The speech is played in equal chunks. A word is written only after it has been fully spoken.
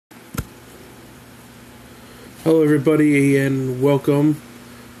Hello, everybody, and welcome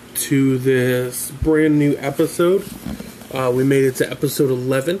to this brand new episode. We made it to episode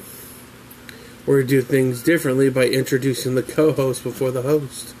 11. We're going to do things differently by introducing the co-host before the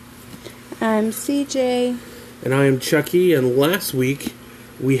host. I'm CJ. And I am Chucky, and last week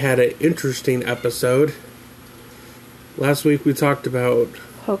we had an interesting episode. Last week we talked about...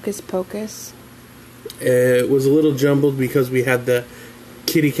 Hocus Pocus. It was a little jumbled because we had the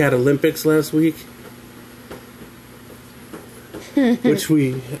Kitty Cat Olympics last week. Which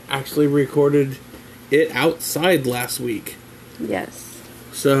we actually recorded it outside last week. Yes.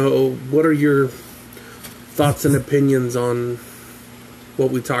 So, what are your thoughts and opinions on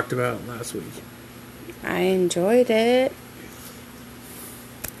what we talked about last week? I enjoyed it.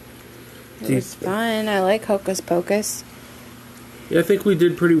 It was fun. I like Hocus Pocus. Yeah, I think we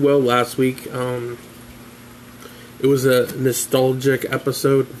did pretty well last week. It was a nostalgic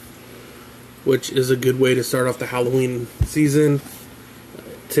episode, which is a good way to start off the Halloween season.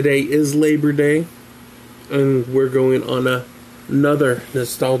 Today is Labor Day, and we're going on another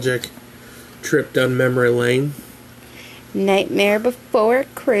nostalgic trip down memory lane. Nightmare Before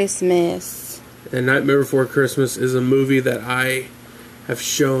Christmas. And Nightmare Before Christmas is a movie that I have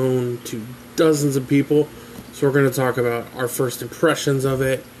shown to dozens of people. So we're going to talk about our first impressions of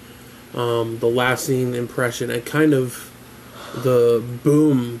it, the lasting impression, and kind of the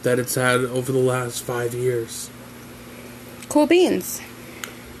boom that it's had over the last 5 years. Cool beans.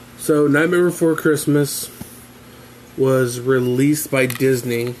 So, Nightmare Before Christmas was released by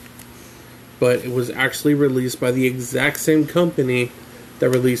Disney, but it was actually released by the exact same company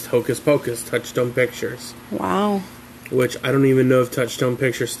that released Hocus Pocus, Touchstone Pictures. Wow. Which I don't even know if Touchstone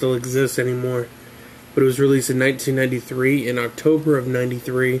Pictures still exists anymore. But it was released in 1993, in October of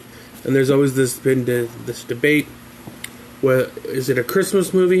 93, and there's always been this debate. Well, is it a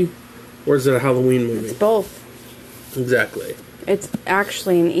Christmas movie or is it a Halloween movie? It's both. Exactly. It's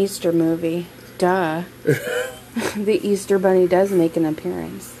actually an Easter movie. Duh. The Easter Bunny does make an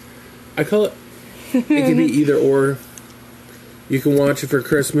appearance. I call it... It can be either or. You can watch it for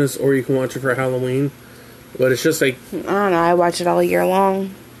Christmas or you can watch it for Halloween. But it's just like... I don't know. I watch it all year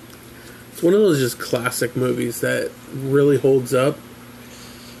long. It's one of those just classic movies that really holds up.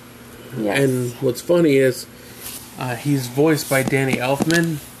 Yes. And what's funny is... he's voiced by Danny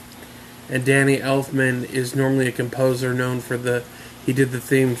Elfman, and Danny Elfman is normally a composer known for he did the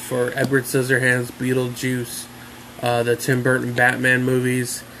theme for Edward Scissorhands, Beetlejuice, the Tim Burton Batman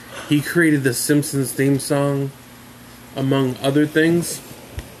movies. He created the Simpsons theme song, among other things.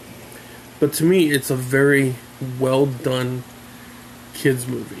 But to me, it's a very well done kids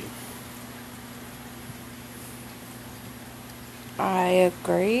movie. I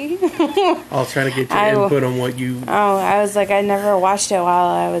agree. I'll try to get your input on what you... Oh, I was like, I never watched it while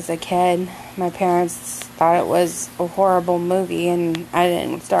I was a kid. My parents thought it was a horrible movie, and I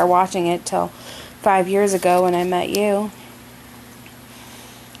didn't start watching it till 5 years ago when I met you.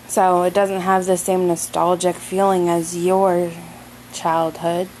 So it doesn't have the same nostalgic feeling as your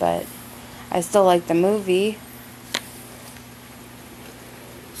childhood, but I still like the movie.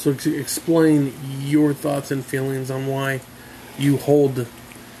 So to explain your thoughts and feelings on why you hold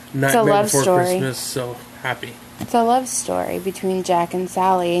Nightmare Before Christmas so happy. It's a love story between Jack and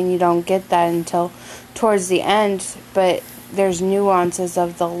Sally, and you don't get that until towards the end, but there's nuances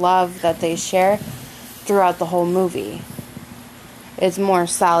of the love that they share throughout the whole movie. It's more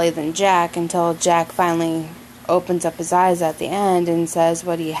Sally than Jack until Jack finally opens up his eyes at the end and says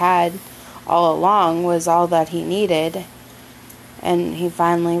what he had all along was all that he needed, and he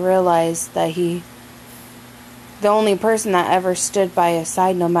finally realized that the only person that ever stood by his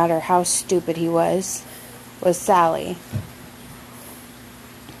side, no matter how stupid he was Sally.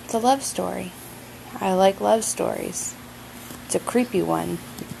 It's a love story. I like love stories. It's a creepy one.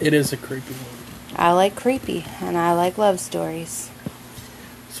 It is a creepy one. I like creepy, and I like love stories.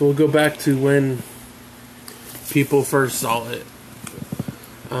 So we'll go back to when people first saw it.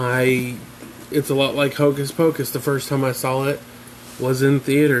 It's a lot like Hocus Pocus. The first time I saw it was in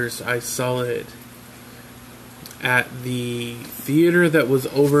theaters. I saw it at the theater that was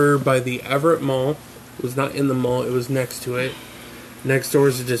over by the Everett Mall. It was not in the mall, it was next to it. Next door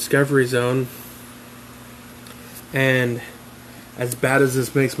is the Discovery Zone. And as bad as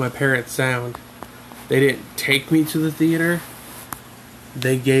this makes my parents sound, they didn't take me to the theater.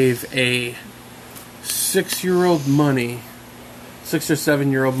 They gave a 6-year-old money, 6 or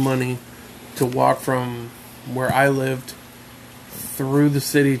 7-year-old money, to walk from where I lived through the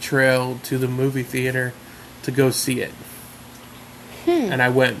city trail to the movie theater to go see it. And I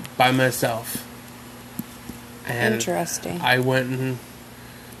went by myself. And interesting. I went and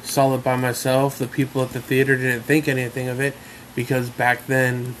saw it by myself. The people at the theater didn't think anything of it because back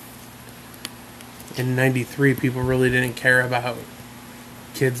then, in '93, people really didn't care about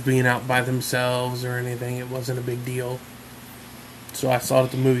kids being out by themselves or anything. It wasn't a big deal. So I saw it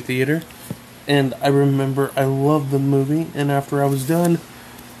at the movie theater, and I remember I loved the movie, and after I was done,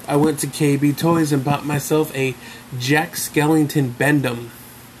 I went to KB Toys and bought myself a Jack Skellington Bend-'em.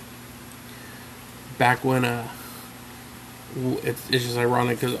 Back when, it's just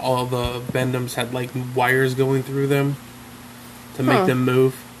ironic because all the Bend-'ems had like wires going through them to make them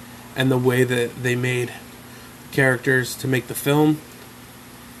move, and the way that they made characters to make the film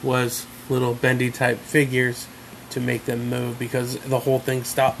was little bendy type figures to make them move because the whole thing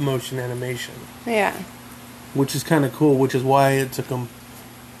stop motion animation. Yeah. Which is kind of cool, which is why it took them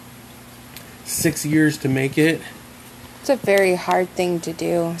 6 years to make it. It's a very hard thing to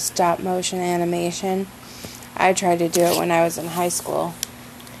do, stop motion animation. I tried to do it when I was in high school.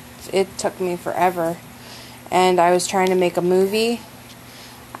 It took me forever. And I was trying to make a movie.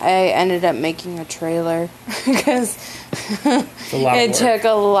 I ended up making a trailer because it took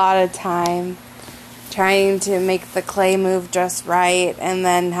a lot of time trying to make the clay move just right and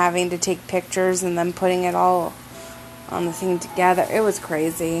then having to take pictures and then putting it all on the thing together. It was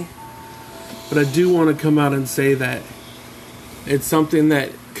crazy. But I do want to come out and say that it's something that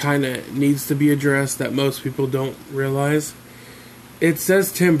kind of needs to be addressed that most people don't realize. It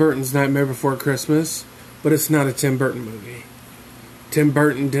says Tim Burton's Nightmare Before Christmas, but it's not a Tim Burton movie. Tim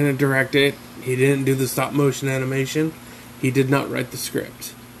Burton didn't direct it. He didn't do the stop motion animation. He did not write the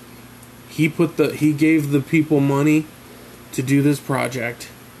script. He gave the people money to do this project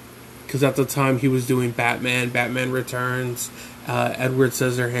because at the time he was doing Batman Returns, Edward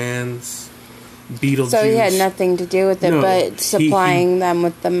Scissorhands, Beetlejuice. So he had nothing to do with it, but supplying them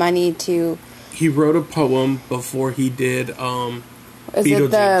with the money to... He wrote a poem before he did Is Beetlejuice.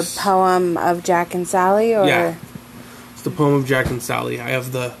 it the poem of Jack and Sally? Or? Yeah. It's the poem of Jack and Sally. I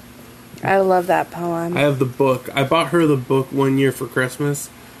love that poem. I have the book. I bought her the book one year for Christmas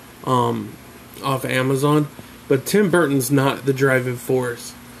off Amazon. But Tim Burton's not the driving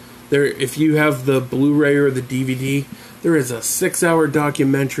force. If you have the Blu-ray or the DVD, there is a 6-hour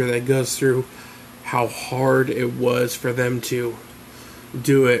documentary that goes through how hard it was for them to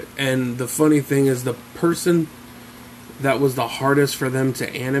do it. And the funny thing is the person that was the hardest for them to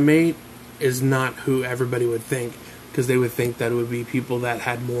animate is not who everybody would think. Because they would think that it would be people that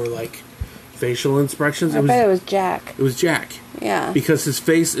had more, like, facial expressions. I bet it was Jack. It was Jack. Yeah. Because his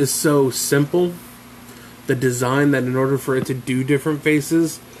face is so simple, the design, that in order for it to do different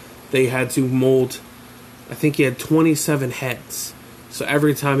faces, they had to mold, I think he had 27 heads. So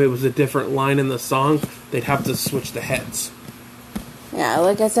every time it was a different line in the song, they'd have to switch the heads. Yeah,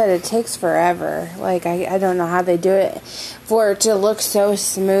 like I said, it takes forever. Like, I don't know how they do it. For it to look so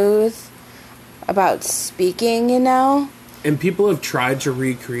smooth about speaking, you know? And people have tried to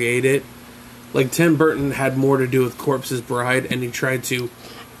recreate it. Like, Tim Burton had more to do with Corpse's Bride, and he tried to...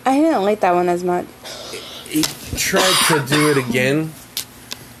 I didn't like that one as much. He tried to do it again,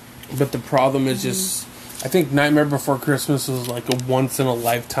 but the problem is just... I think Nightmare Before Christmas was like a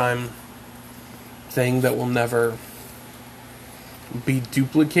once-in-a-lifetime thing that will never be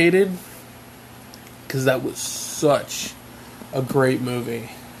duplicated, because that was such a great movie.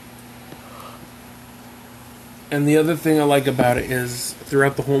 And the other thing I like about it is,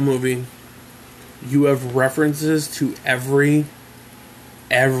 throughout the whole movie, you have references to every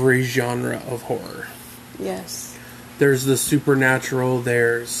genre of horror. Yes. There's the supernatural,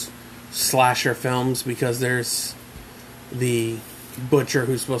 there's slasher films, because there's the butcher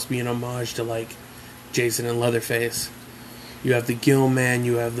who's supposed to be an homage to, like, Jason and Leatherface. You have the Gill Man,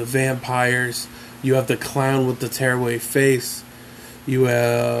 you have the vampires, you have the clown with the tearaway face, you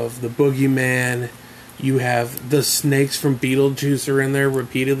have the boogeyman, you have the snakes from Beetlejuice are in there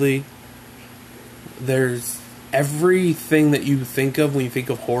repeatedly. There's everything that you think of when you think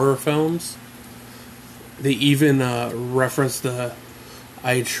of horror films. They even reference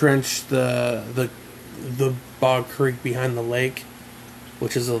I trenched the bog creek behind the lake,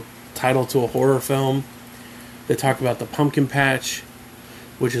 which is a title to a horror film. They talk about the pumpkin patch,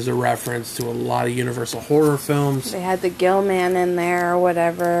 which is a reference to a lot of Universal horror films. They had the Gill Man in there or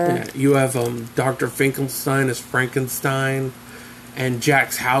whatever. Yeah, you have Dr. Finkelstein as Frankenstein, and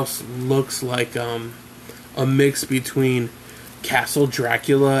Jack's house looks like a mix between Castle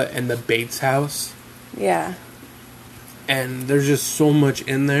Dracula and the Bates house. Yeah. And there's just so much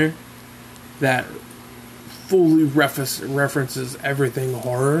in there that fully references everything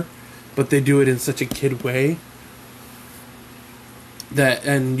horror, but they do it in such a kid way.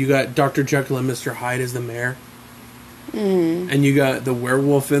 And you got Dr. Jekyll and Mr. Hyde as the mayor. And you got the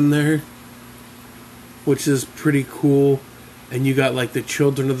werewolf in there, which is pretty cool. And you got like the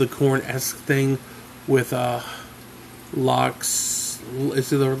Children of the Corn-esque thing with Locks.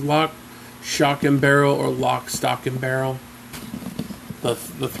 Is it Lock, Shock and Barrel, or Lock, Stock and Barrel? The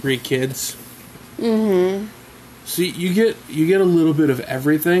three kids. So you get a little bit of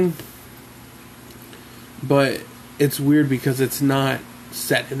everything, but it's weird because it's not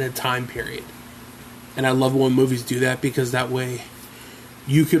set in a time period. And I love when movies do that, because that way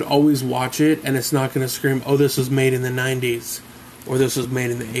you could always watch it and it's not going to scream, oh, this was made in the 90s or this was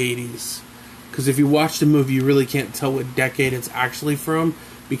made in the 80s. Because if you watch the movie, you really can't tell what decade it's actually from,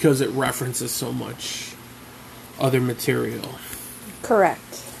 because it references so much other material.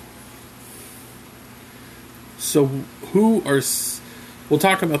 Correct. So we'll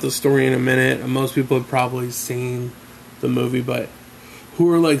talk about the story in a minute. Most people have probably seen the movie, but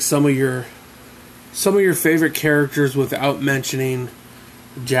who are like some of your favorite characters without mentioning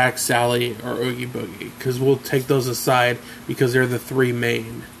Jack, Sally, or Oogie Boogie? Because we'll take those aside because they're the three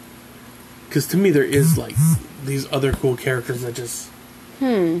main. Because to me, there is like these other cool characters that just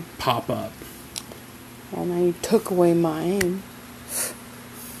pop up. Well, now you took away mine.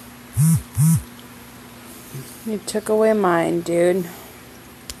 You took away mine, dude.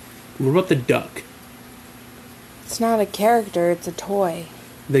 What about the duck? It's not a character, it's a toy.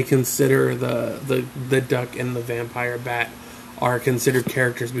 They consider the duck and the vampire bat are considered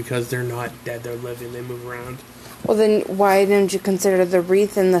characters because they're not dead, they're living, they move around. Well, then why didn't you consider the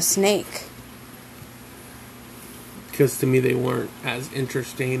wreath and the snake? Because to me they weren't as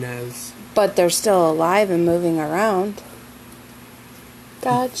interesting as... But they're still alive and moving around.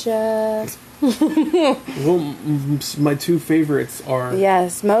 Gotcha. Well, my two favorites are...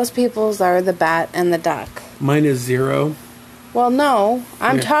 Yes, most people's are the bat and the duck. Mine is Zero. Well, no.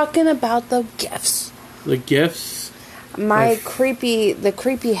 I'm talking about the gifts. The gifts? The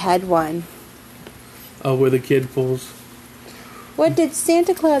creepy head one. Oh, where the kid pulls... What did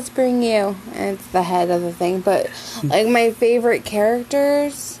Santa Claus bring you? And it's the head of the thing. But, like, my favorite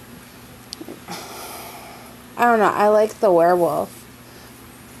characters... I don't know. I like the werewolf.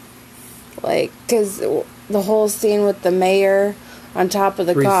 Like, because the whole scene with the mayor on top of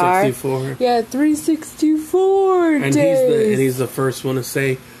the car. 364. Yeah, 364 and days. he's the first one to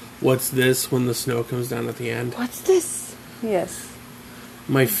say, "What's this?" when the snow comes down at the end. What's this? Yes.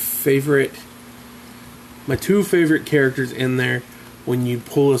 My two favorite characters in there, when you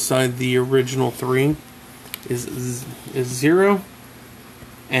pull aside the original three, is Zero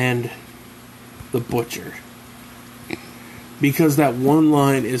and the Butcher. Because that one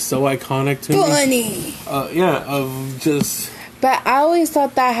line is so iconic to me. Funny! But I always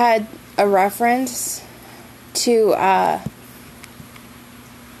thought that had a reference to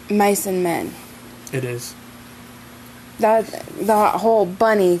Mice and Men. It is. The whole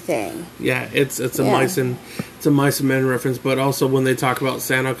bunny thing. Yeah, it's a Mice and Men reference, but also when they talk about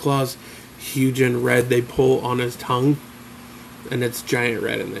Santa Claus, huge and red, they pull on his tongue, and it's giant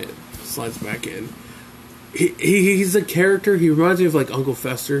red, and it slides back in. He's a character. He reminds me of like Uncle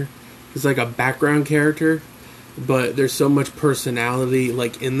Fester. He's like a background character, but there's so much personality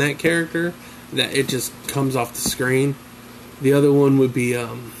like in that character that it just comes off the screen. The other one would be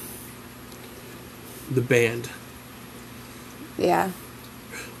the band. Yeah.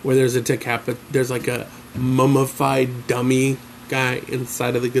 Where there's there's like a mummified dummy guy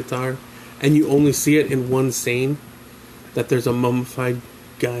inside of the guitar, and you only see it in one scene that there's a mummified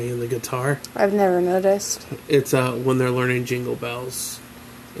guy in the guitar. I've never noticed. It's when they're learning Jingle Bells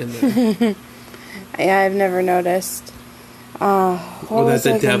in there. Yeah, I've never noticed. That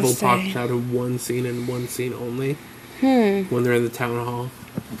the devil pops out of one scene and one scene only. When they're in the town hall.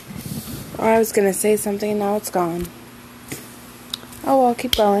 Oh, I was gonna say something, now it's gone. Oh well,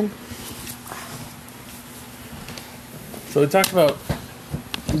 keep going. So we talked about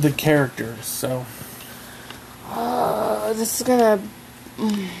the characters, so... This is gonna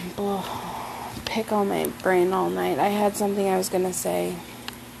pick on my brain all night. I had something I was gonna say.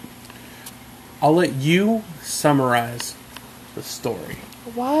 I'll let you summarize the story.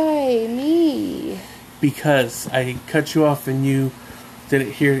 Why me? Because I cut you off and you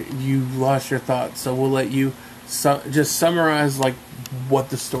didn't hear, you lost your thoughts, so we'll let you just summarize like what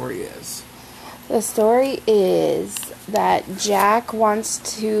the story is. The story is that Jack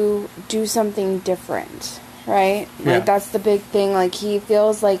wants to do something different, right? Yeah. Like that's the big thing. Like he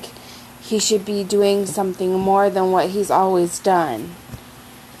feels like he should be doing something more than what he's always done.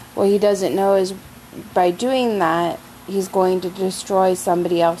 What he doesn't know is by doing that, he's going to destroy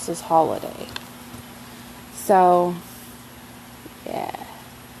somebody else's holiday. So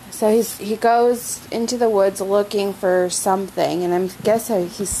So he goes into the woods looking for something, and I'm guessing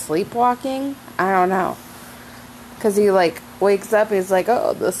he's sleepwalking. I don't know, because he like wakes up. He's like,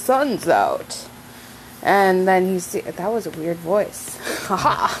 "Oh, the sun's out," and then that was a weird voice,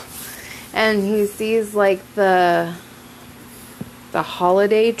 haha. And he sees like the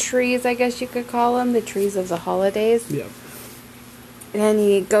holiday trees, I guess you could call them, the trees of the holidays. Yep. And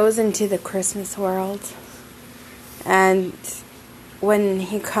he goes into the Christmas world, and when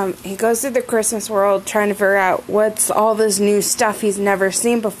he goes through the Christmas world trying to figure out what's all this new stuff he's never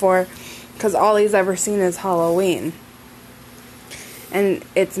seen before, because all he's ever seen is Halloween. And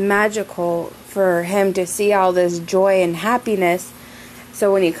it's magical for him to see all this joy and happiness.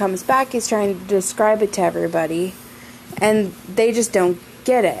 So when he comes back, he's trying to describe it to everybody, and they just don't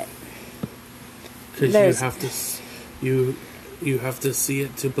get it. Because you have to see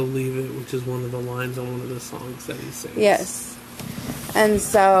it to believe it, which is one of the lines on one of the songs that he sings. Yes. And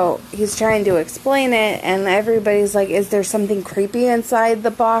so he's trying to explain it, and everybody's like, is there something creepy inside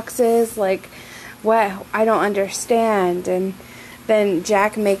the boxes? Like, what? I don't understand. And then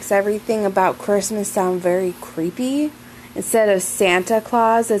Jack makes everything about Christmas sound very creepy. Instead of Santa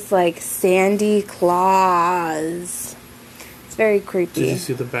Claus, it's like Sandy Claus. It's very creepy. Did you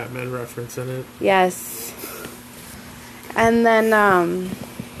see the Batman reference in it? Yes. And then,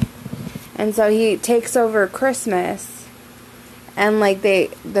 and so he takes over Christmas. And like the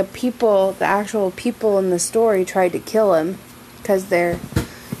actual people in the story tried to kill him because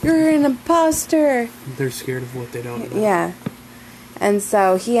you're an imposter. They're scared of what they don't know. Yeah. And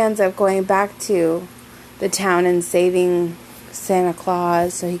so he ends up going back to the town and saving Santa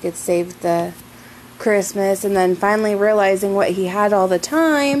Claus so he could save the Christmas, and then finally realizing what he had all the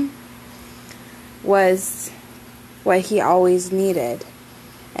time was what he always needed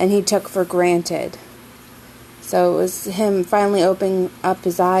and he took for granted. So it was him finally opening up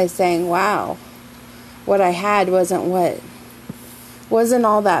his eyes saying, wow, what I had wasn't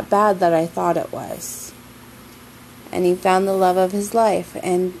all that bad that I thought it was. And he found the love of his life,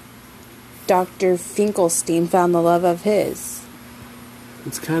 and Dr. Finkelstein found the love of his.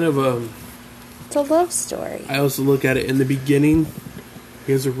 It's kind of it's a love story. I also look at it in the beginning,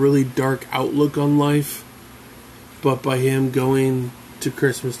 he has a really dark outlook on life, but by him going to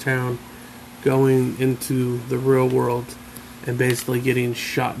Christmas Town, going into the real world and basically getting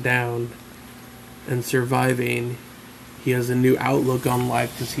shot down and surviving, he has a new outlook on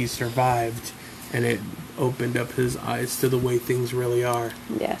life because he survived, and it opened up his eyes to the way things really are.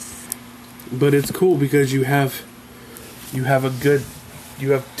 Yes. But it's cool because you have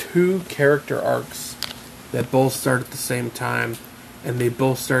two character arcs that both start at the same time, and they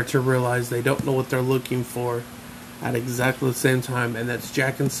both start to realize they don't know what they're looking for at exactly the same time, and that's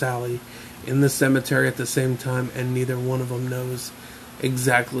Jack and Sally in the cemetery at the same time, and neither one of them knows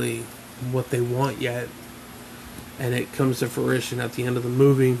exactly what they want yet, and it comes to fruition at the end of the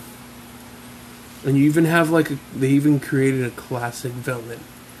movie. And you even have they even created a classic villain,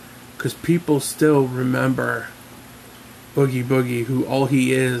 because people still remember Boogie Boogie, who all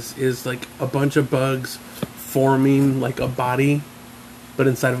he is like a bunch of bugs forming like a body, but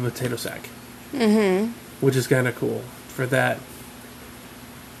inside of a potato sack. Mm-hmm. Which is kind of cool for that.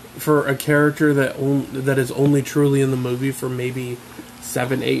 For a character that is only truly in the movie for maybe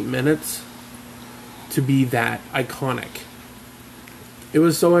 7-8 minutes, to be that iconic. It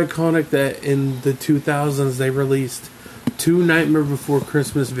was so iconic that in the 2000s they released 2 Nightmare Before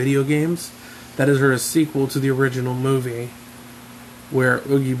Christmas video games that are a sequel to the original movie, where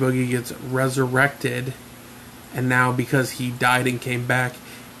Oogie Boogie gets resurrected, and now because he died and came back,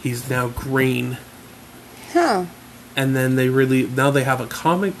 he's now green. Huh. And then now they have a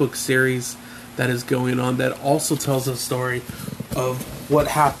comic book series that is going on that also tells a story of what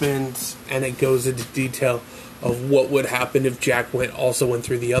happened, and it goes into detail of what would happen if Jack also went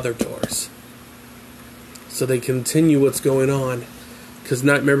through the other doors. So they continue what's going on, because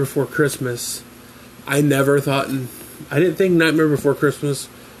Nightmare Before Christmas, I didn't think Nightmare Before Christmas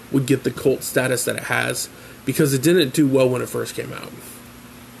would get the cult status that it has, because it didn't do well when it first came out.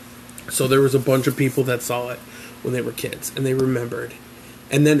 So there was a bunch of people that saw it when they were kids, and they remembered.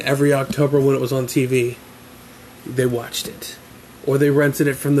 And then every October when it was on TV, they watched it. Or they rented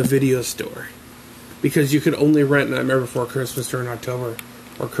it from the video store. Because you could only rent Nightmare Before Christmas during October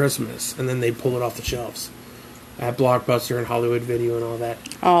or Christmas, and then they pull it off the shelves at Blockbuster and Hollywood Video and all that.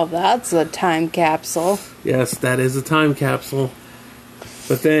 Oh, that's a time capsule. Yes, that is a time capsule.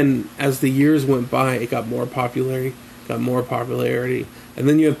 But then, as the years went by, it got more popularity. And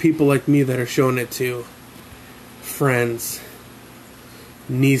then you have people like me that are showing it to friends,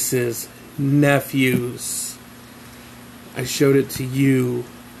 nieces, nephews. I showed it to you.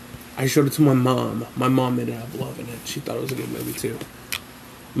 I showed it to my mom. My mom ended up loving it. She thought it was a good movie too.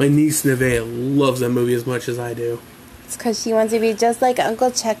 My niece Nevaeh loves that movie as much as I do. It's because she wants to be just like Uncle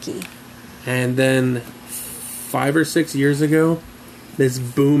Chucky. And then 5 or 6 years ago, this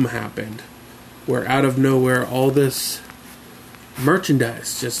boom happened. Where out of nowhere, all this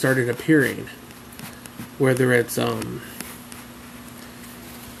merchandise just started appearing. Whether it's,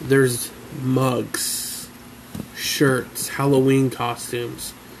 there's mugs, shirts, Halloween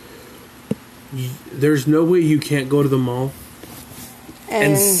costumes. There's no way you can't go to the mall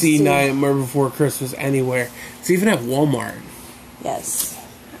and see Nightmare Before Christmas anywhere. It's even at Walmart. Yes.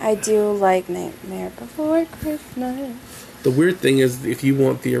 I do like Nightmare Before Christmas. The weird thing is, if you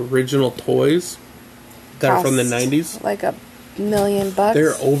want the original toys that are from the 90s, like $1 million.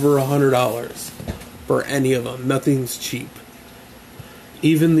 They're over $100 for any of them. Nothing's cheap.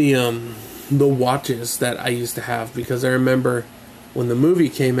 Even the watches that I used to have, because I remember when the movie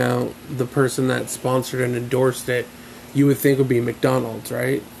came out, the person that sponsored and endorsed it, you would think would be McDonald's,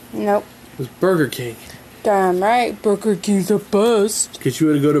 right? Nope. It was Burger King. Damn right, Burger King's the best. Because you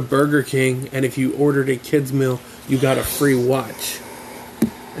would go to Burger King, and if you ordered a kid's meal, you got a free watch.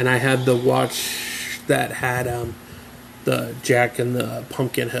 And I had the watch that had the Jack and the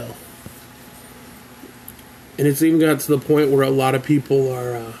Pumpkin Hill. And it's even got to the point where a lot of people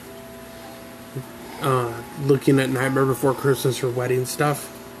are looking at Nightmare Before Christmas for wedding stuff.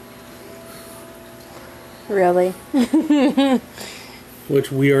 Really?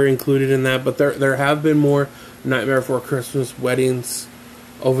 Which we are included in that, but there have been more Nightmare Before Christmas weddings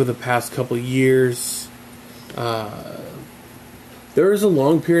over the past couple years. There was a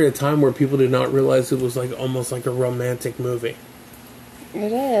long period of time where people did not realize it was like almost like a romantic movie.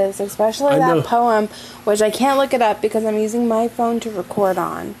 It is, especially that poem, which I can't look it up because I'm using my phone to record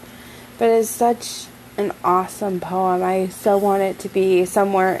on. But it's such an awesome poem. I so want it to be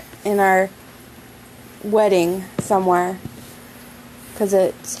somewhere in our wedding somewhere. Because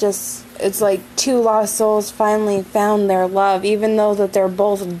it's like two lost souls finally found their love, even though that they're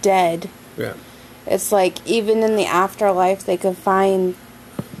both dead. Yeah. It's like, even in the afterlife, they could find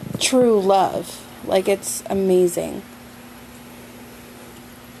true love. Like, it's amazing.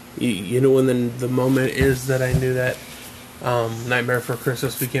 You know when the moment is that I knew that Nightmare Before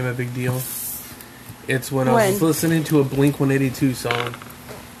Christmas became a big deal? It's when I was listening to a Blink-182 song,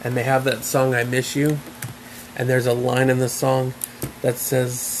 and they have that song, I Miss You, and there's a line in the song that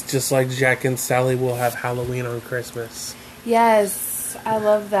says, just like Jack and Sally will have Halloween on Christmas. Yes, I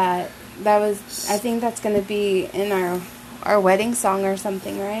love that. I think that's going to be in our wedding song or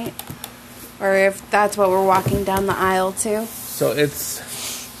something, right? Or if that's what we're walking down the aisle to. So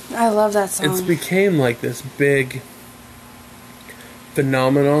I love that song. It's became like this big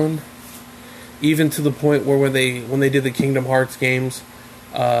phenomenon, even to the point where when they did the Kingdom Hearts games,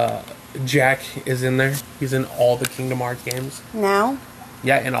 Jack is in there. He's in all the Kingdom Hearts games. Now?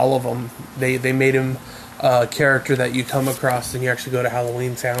 Yeah, in all of them. They made him a character that you come across and you actually go to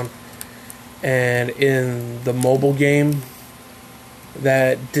Halloween Town. And in the mobile game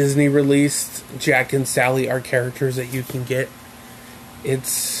that Disney released, Jack and Sally are characters that you can get.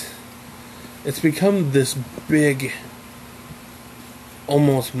 It's become this big,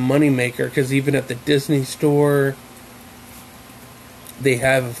 almost moneymaker, because even at the Disney store, they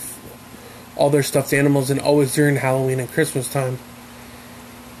have all their stuffed animals, and always during Halloween and Christmas time,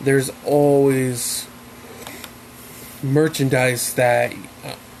 there's always merchandise that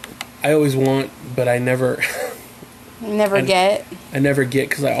I always want, but I never get. I never get,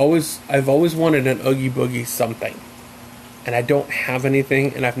 because I've always wanted an Oogie Boogie something, and I don't have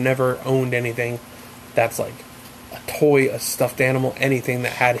anything, and I've never owned anything that's like a toy, a stuffed animal, anything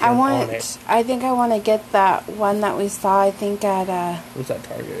that had him on it. I think I want to get that one that we saw, I think at was that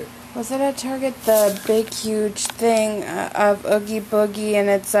Target? Was it at Target? The big, huge thing of Oogie Boogie, and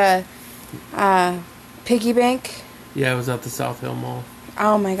it's a piggy bank. Yeah, it was at the South Hill Mall.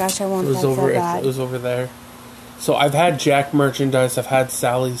 Oh my gosh, I want that so bad. It was over there. So I've had Jack merchandise. I've had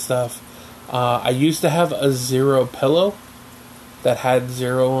Sally stuff. I used to have a Zero pillow that had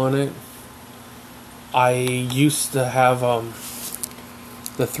Zero on it. I used to have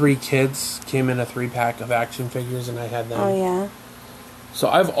the 3 kids came in a 3-pack of action figures, and I had them. Oh yeah. So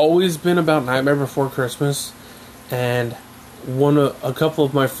I've always been about Nightmare Before Christmas, and a couple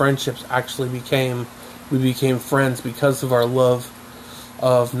of my friendships actually became friends because of our love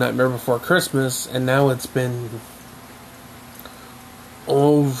of Nightmare Before Christmas, and now it's been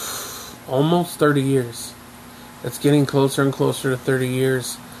almost 30 years. It's getting closer and closer to 30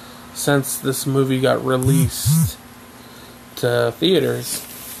 years since this movie got released to theaters,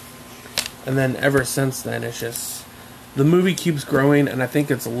 and then ever since then it's just the movie keeps growing, and I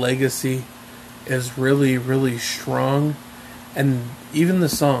think its legacy is really, really strong. And even the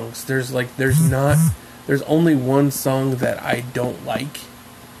songs, there's only one song that I don't like,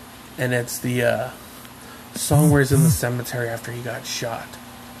 and it's the song where he's in the cemetery after he got shot.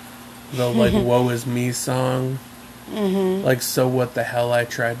 The like "Woe Is Me" song, like "So What the Hell, I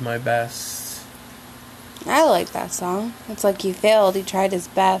Tried My Best." I like that song. It's like he failed. He tried his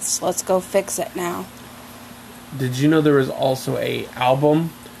best. Let's go fix it now. Did you know there was also a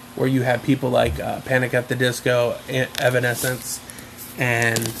album where you had people like Panic at the Disco, Evanescence,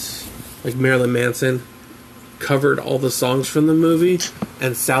 and like Marilyn Manson covered all the songs from the movie,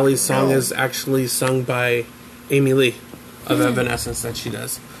 and Sally's song is actually sung by Amy Lee of Evanescence that she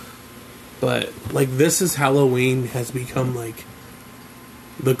does. But like This Is Halloween has become like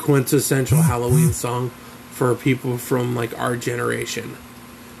the quintessential Halloween song for people from like our generation.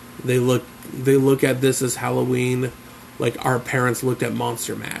 They look at This Is Halloween like our parents looked at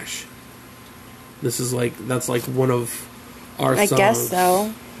Monster Mash. That's like one of our songs. I guess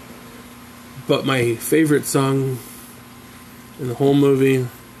so. But my favorite song in the whole movie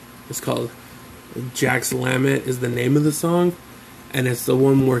is called Jack's Lamet is the name of the song, and it's the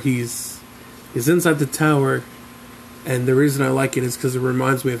one where he's inside the tower, and the reason I like it is because it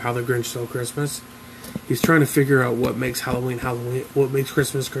reminds me of How the Grinch Stole Christmas. He's trying to figure out what makes Halloween Halloween, what makes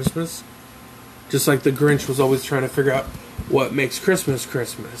Christmas Christmas. Just like the Grinch was always trying to figure out what makes Christmas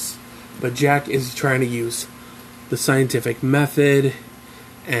Christmas. But Jack is trying to use the scientific method,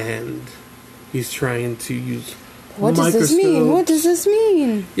 and he's trying to use What does this mean? What does this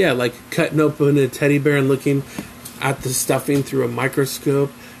mean? Yeah, like cutting open a teddy bear and looking at the stuffing through a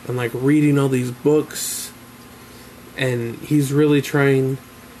microscope and like reading all these books. And he's really trying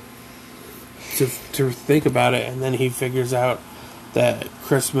to think about it, and then he figures out that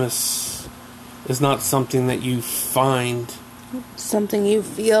Christmas is not something that you find. Something you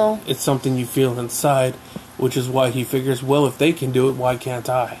feel. It's something you feel inside, which is why he figures, well, if they can do it, why can't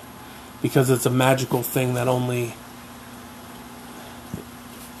I? Because it's a magical thing that only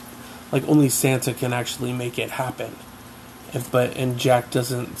Santa can actually make it happen. And Jack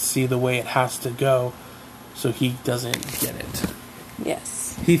doesn't see the way it has to go, so he doesn't get it.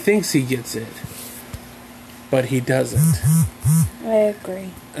 Yes. He thinks he gets it, but he doesn't. I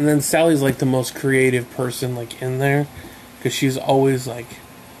agree. And then Sally's like the most creative person like in there, because she's always like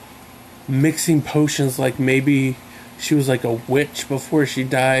mixing potions. Like maybe she was like a witch before she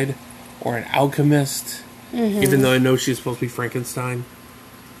died, or an alchemist. Even though I know she's supposed to be Frankenstein.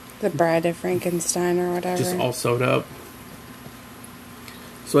 The Bride of Frankenstein or whatever. Just all sewed up.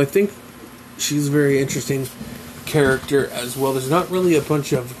 So I think she's a very interesting character as well. There's not really a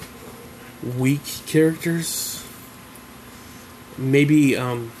bunch of weak characters. Maybe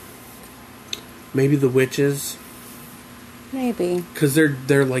the witches. Maybe. Because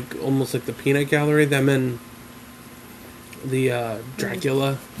they're like almost like the peanut gallery. Them and the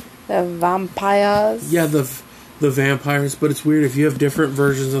Dracula. The vampires. Yeah, the vampires. But it's weird, if you have different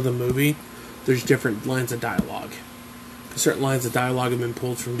versions of the movie, there's different lines of dialogue. Certain lines of dialogue have been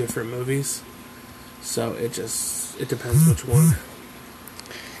pulled from different movies. So it depends which one.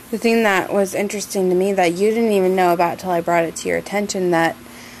 The thing that was interesting to me that you didn't even know about till I brought it to your attention, that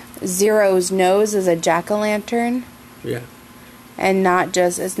Zero's nose is a jack-o'-lantern. Yeah. And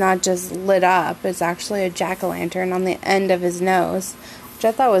it's not just lit up, it's actually a jack-o'-lantern on the end of his nose, which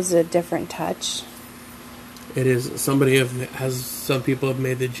I thought was a different touch. It is. Some people have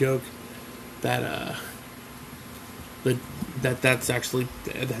made the joke that that's actually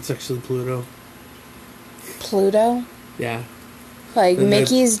Pluto. Pluto? Yeah. Like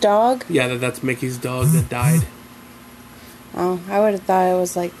Mickey's dog? Yeah, that's Mickey's dog that died. Oh, I would have thought it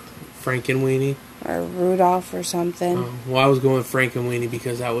was like Frankenweenie. Or Rudolph or something. Oh, well, I was going with Frankenweenie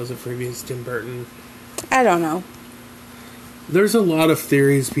because that was a previous Tim Burton. I don't know. There's a lot of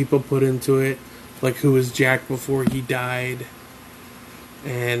theories people put into it, like who was Jack before he died,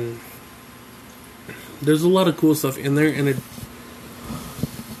 and there's a lot of cool stuff in there. And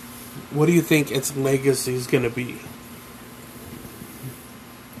what do you think its legacy is going to be?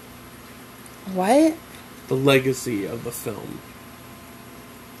 What? The legacy of the film.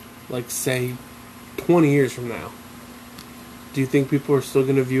 Like, say, 20 years from now. Do you think people are still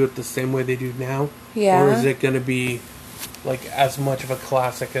going to view it the same way they do now? Yeah. Or is it going to be, like, as much of a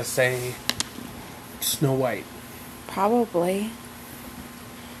classic as, say, Snow White? Probably.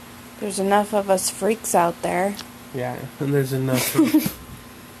 There's enough of us freaks out there. Yeah, and there's enough of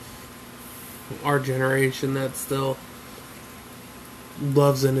our generation that still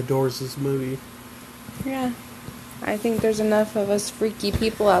loves and adores this movie. Yeah. I think there's enough of us freaky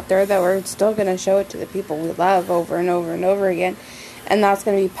people out there that we're still going to show it to the people we love over and over and over again. And that's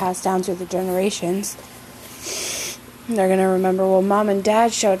going to be passed down through the generations. They're going to remember, well, Mom and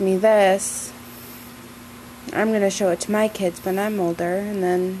Dad showed me this. I'm going to show it to my kids when I'm older, and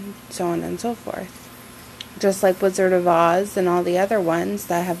then so on and so forth. Just like Wizard of Oz and all the other ones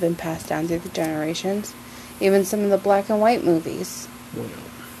that have been passed down through the generations. Even some of the black and white movies. Well,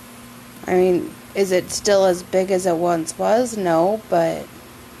 I mean, is it still as big as it once was? No, but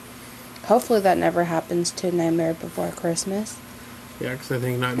hopefully that never happens to Nightmare Before Christmas. yeah, because I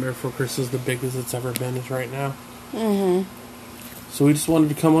think Nightmare Before Christmas is the biggest it's ever been is right now. Mm-hmm. So we just wanted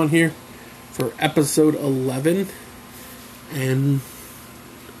to come on here for episode 11 and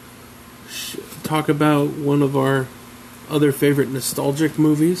talk about one of our other favorite nostalgic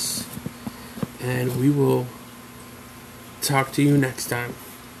movies. And we will talk to you next time.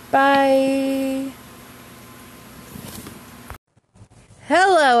 Bye.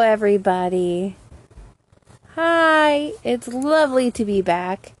 Hello, everybody. Hi, it's lovely to be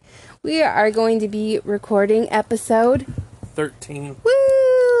back. We are going to be recording episode 13.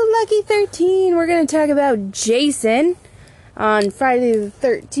 Woo! Lucky 13. We're going to talk about Jason on Friday the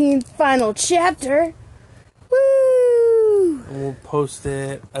 13th, final chapter. Woo! And we'll post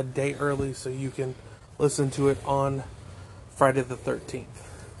it a day early so you can listen to it on Friday the 13th.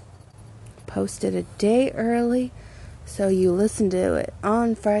 Posted a day early, so you listen to it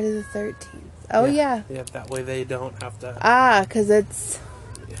on Friday the 13th. Oh, yeah. Yeah, that way they don't have to... Because it's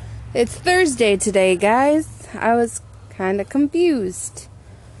Thursday today, guys. I was kind of confused.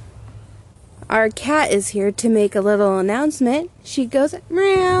 Our cat is here to make a little announcement. She goes,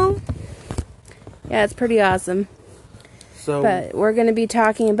 meow. Yeah, it's pretty awesome. So, But we're going to be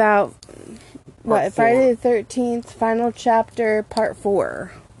talking about, Friday the 13th, final chapter, part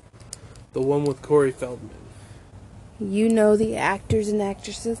 4. the one with Corey Feldman. You know the actors and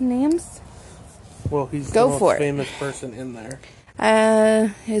actresses' names? Well, he's Go the for most it. famous person in there.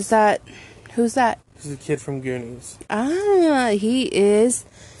 Who's that? He's a kid from Goonies. He is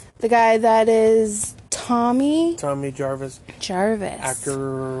the guy that is Tommy Jarvis. Jarvis.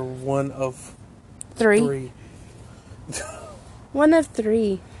 Actor 1 of 3. 1 of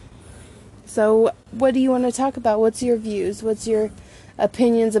 3. So, what do you want to talk about? What's your views? What's your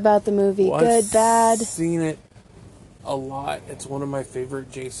opinions about the movie? Well, Good, bad? I've seen it a lot. It's one of my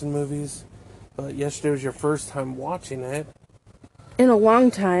favorite Jason movies. But yesterday was your first time watching it. In a long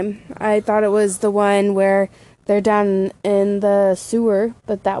time. I thought it was the one where they're down in the sewer,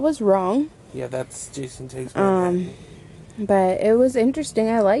 but that was wrong. Yeah, that's Jason Takes Manhattan. But it was interesting.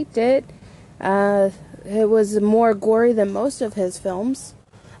 I liked it. It was more gory than most of his films.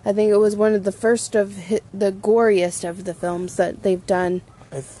 I think it was one of the first of the goriest of the films that they've done.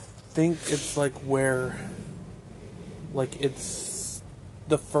 I think it's like where, like, it's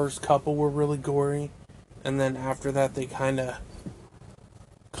the first couple were really gory, and then after that they kind of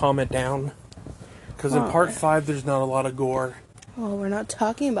calm it down. Because in part 5 there's not a lot of gore. Well, we're not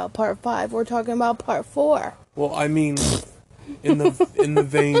talking about part 5. We're talking about part 4. Well, I mean, in the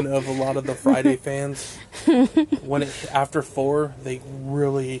vein of a lot of the Friday fans, after 4 they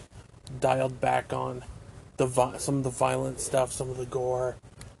really dialed back on some of the violent stuff, some of the gore,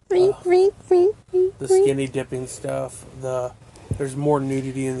 the skinny dipping stuff. There's more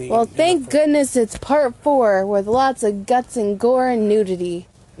nudity in the. Well, thank goodness it's part 4 with lots of guts and gore and nudity.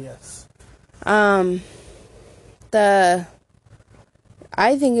 Yes. I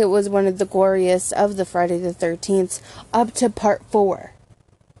think it was one of the goriest of the Friday the 13th up to part 4.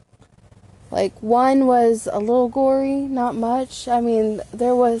 Like, 1 was a little gory, not much. I mean,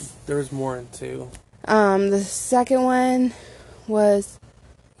 there was more in 2. The second one was,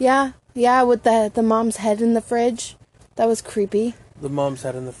 yeah, with the mom's head in the fridge. That was creepy. The mom's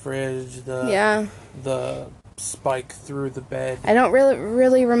head in the fridge. The spike through the bed. I don't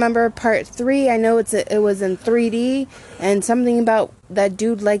really remember part 3. I know it was in 3D and something about that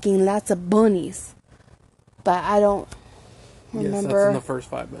dude liking lots of bunnies. But I don't remember. Yes, that's in the first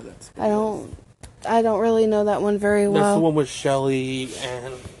 5 minutes. I don't really know that one very well. That's the one with Shelley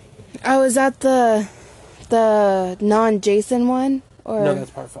and. Oh, is that the non-Jason one? Or No,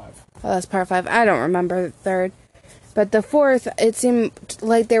 that's part 5. Oh, that's part 5. I don't remember the third. But the fourth, it seemed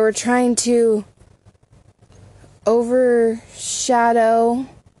like they were trying to overshadow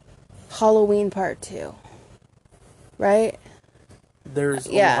Halloween part 2. Right? There's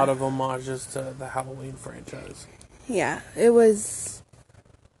a lot of homages to the Halloween franchise. Yeah, it was.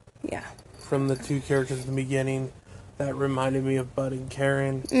 Yeah. From the 2 characters in the beginning that reminded me of Bud and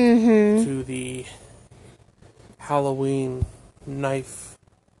Karen to the Halloween knife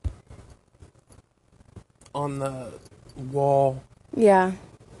on the wall. Yeah.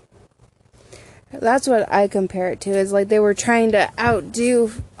 That's what I compare it to. Is like they were trying to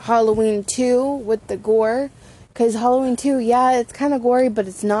outdo Halloween 2 with the gore. Because Halloween 2, yeah, it's kind of gory, but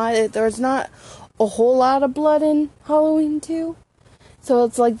it's not. There's not a whole lot of blood in Halloween 2. So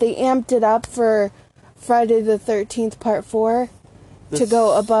it's like they amped it up for Friday the 13th Part 4 to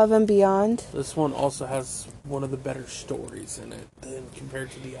go above and beyond. This one also has one of the better stories in it than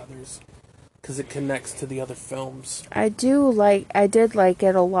compared to the others. Because it connects to the other films. I did like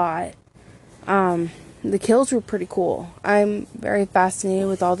it a lot. The kills were pretty cool. I'm very fascinated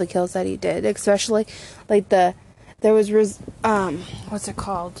with all the kills that he did, especially like there was what's it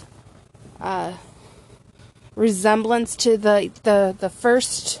called? Resemblance to the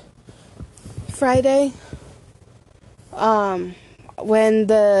first Friday. When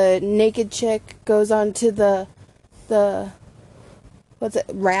the naked chick goes onto the what's it,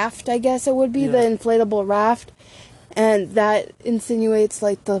 raft, I guess it would be, the inflatable raft, and that insinuates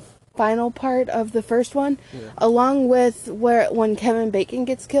like the final part of the first one, along with when Kevin Bacon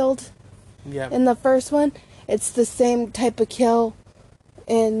gets killed in the first one. It's the same type of kill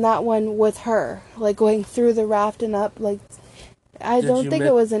in that one with her, like going through the raft and up. Like, I don't think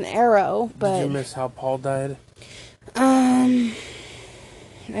it was an arrow, but did you miss how Paul died?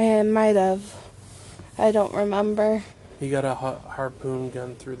 It might have. I don't remember. He got a harpoon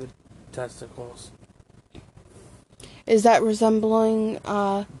gun through the testicles. Is that resembling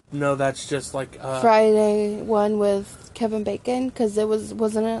No, that's just like Friday one with Kevin Bacon? Because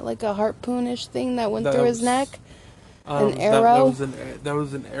wasn't it like a harpoonish thing that went through his neck? An arrow? That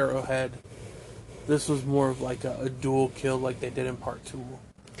was an arrowhead. This was more of like a dual kill like they did in Part 2.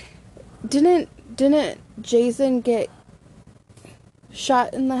 Didn't Jason get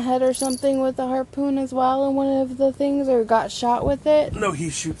shot in the head or something with a harpoon as well in one of the things, or got shot with it? No, he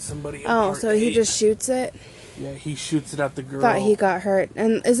shoots somebody in Part so 8. he just shoots it? Yeah, he shoots it at the girl. Thought he got hurt.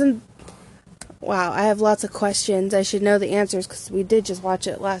 And wow, I have lots of questions. I should know the answers because we did just watch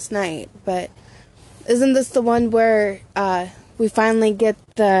it last night. But isn't this the one where we finally get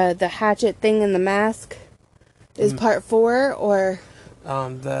the hatchet thing in the mask? Is Part 4 or?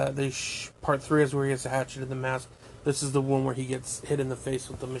 Part 3 is where he gets the hatchet in the mask. This is the one where he gets hit in the face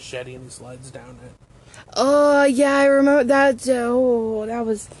with the machete and he slides down it. Oh yeah, I remember that. Oh, that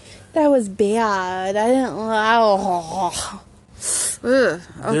was bad. I didn't. Oh. Ugh,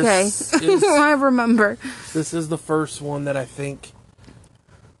 okay, I remember. This is the first one that I think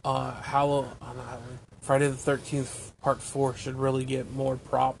Friday the 13th Part 4 should really get more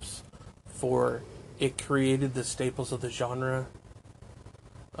props for. It created the staples of the genre.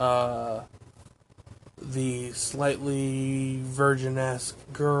 The slightly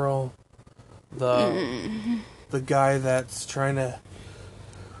virgin-esque girl, the guy that's trying to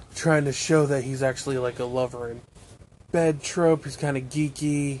show that he's actually like a lover in bed trope. He's kind of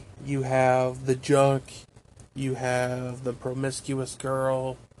geeky. You have the junk. You have the promiscuous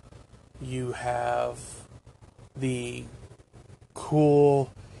girl. You have the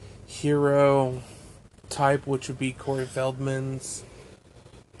cool hero type, which would be Corey Feldman's.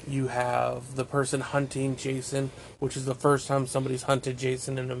 You have the person hunting Jason, which is the first time somebody's hunted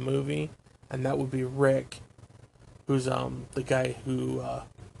Jason in a movie, and that would be Rick, who's the guy who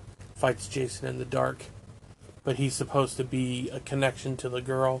fights Jason in the dark. But he's supposed to be a connection to the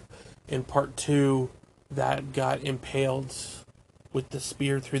girl. In Part 2, that got impaled with the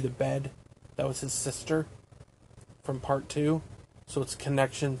spear through the bed. That was his sister from Part 2. So it's a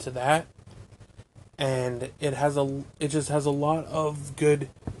connection to that. And it just has a lot of good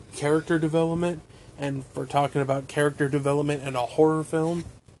character development. And for talking about character development in a horror film,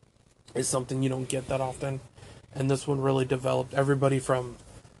 is something you don't get that often. And this one really developed everybody from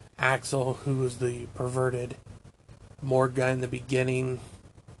Axel, who was the perverted morgue guy in the beginning,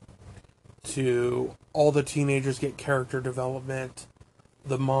 to all the teenagers get character development.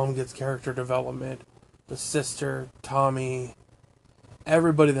 The mom gets character development. The sister, Tommy,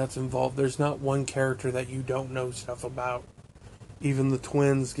 everybody that's involved. There's not one character that you don't know stuff about. Even the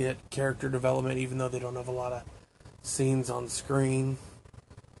twins get character development, even though they don't have a lot of scenes on screen.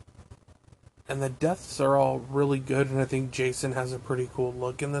 And the deaths are all really good, and I think Jason has a pretty cool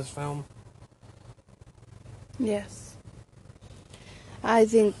look in this film. Yes. I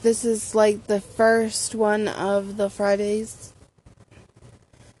think this is like the first one of the Fridays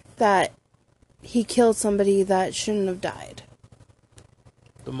that he killed somebody that shouldn't have died.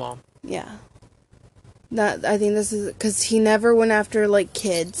 The mom. Yeah. I think this is because he never went after like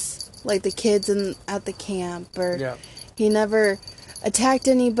kids, like the kids at the camp, or he never attacked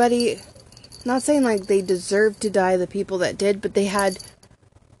anybody. Not saying like they deserved to die, the people that did, but they had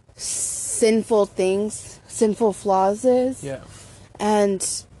sinful things. sinful flaws is. Yeah. And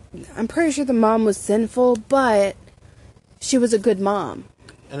I'm pretty sure the mom was sinful, but she was a good mom.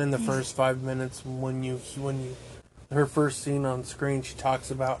 And in the first 5 minutes, her first scene on screen, she talks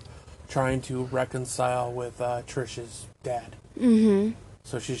about trying to reconcile with Trish's dad. Mm-hmm.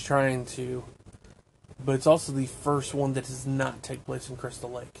 So she's trying to, but it's also the first one that does not take place in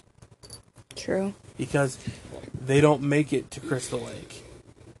Crystal Lake. True. Because they don't make it to Crystal Lake.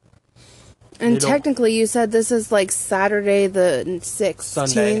 And technically, you said this is like Saturday the 16th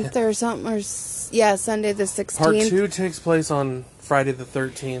Sunday. or something. Sunday the 16th. Part 2 takes place on Friday the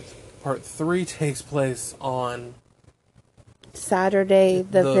 13th. Part 3 takes place on Saturday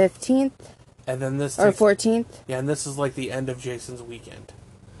the 15th. And then this... Or 14th. Yeah, and this is like the end of Jason's weekend.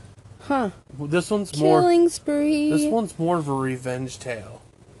 Huh. This one's Killing spree. This one's more of a revenge tale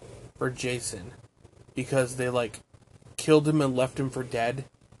for Jason. Because they, like, killed him and left him for dead.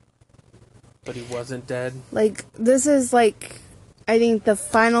 But he wasn't dead. Like, this is, like, I think the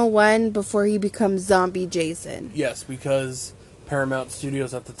final one before he becomes zombie Jason. Yes, because Paramount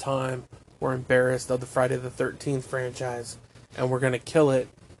Studios at the time were embarrassed of the Friday the 13th franchise. And were going to kill it.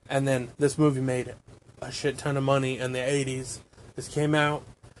 And then this movie made a shit ton of money in the 80s.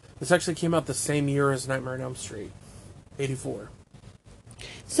 This actually came out the same year as Nightmare on Elm Street. 84.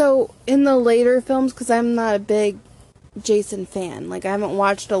 So, in the later films, because I'm not a big Jason fan, like, I haven't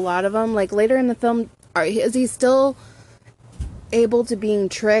watched a lot of them, like, later in the film, is he still able to being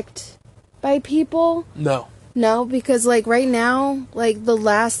tricked by people? No. No, because, like, right now, like, the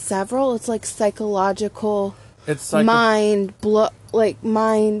last several, it's, like, psychological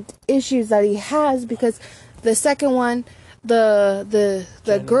mind issues that he has, because the second one, the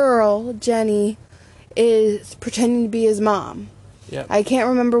girl, Jenny, is pretending to be his mom. Yep. I can't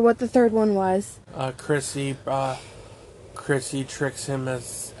remember what the third one was. Chrissy tricks him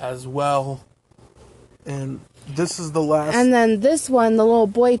as well. And this is the last... And then this one, the little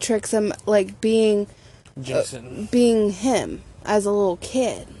boy tricks him, like, being... Jason. Being him as a little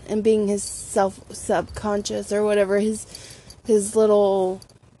kid. And being his subconscious or whatever. His little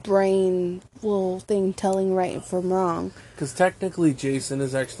brain little thing telling right from wrong. Because technically Jason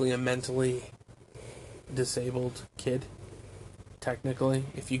is actually a mentally disabled kid. Technically.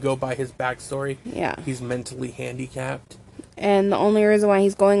 If you go by his backstory. Yeah. He's mentally handicapped. And the only reason why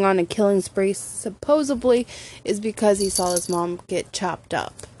he's going on a killing spree, supposedly, is because he saw his mom get chopped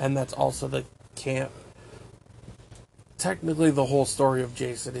up. And that's also the camp. Technically, the whole story of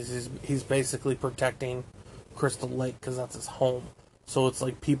Jason is he's basically protecting Crystal Lake because that's his home. So it's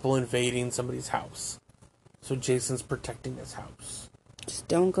like people invading somebody's house. So Jason's protecting his house. Just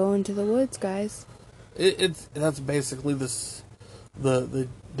don't go into the woods, guys. That's basically the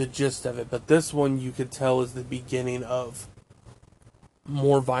gist of it. But this one you could tell is the beginning of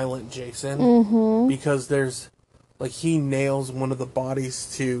more violent Jason. Mm-hmm. Because there's, like, he nails one of the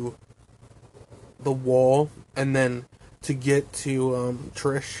bodies to the wall, and then to get to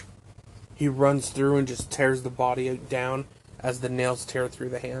Trish, he runs through and just tears the body down as the nails tear through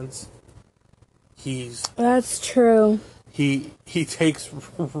the hands. That's true. He takes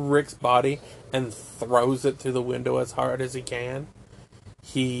Rick's body and throws it through the window as hard as he can.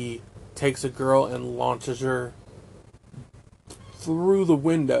 He takes a girl and launches her through the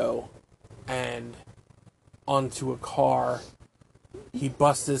window and onto a car. He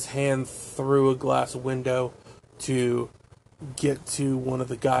busts his hand through a glass window to get to one of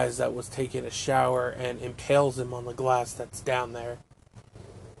the guys that was taking a shower and impales him on the glass that's down there.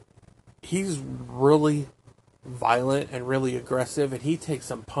 He's really violent and really aggressive, and he takes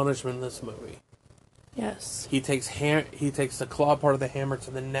some punishment in this movie. Yes. He takes the claw part of the hammer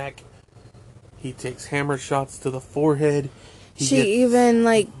to the neck. He takes hammer shots to the forehead. Even,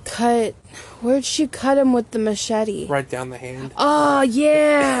 like, where'd she cut him with the machete? Right down the hand. Oh,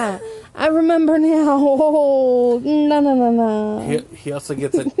 yeah! I remember now. Oh, no. He also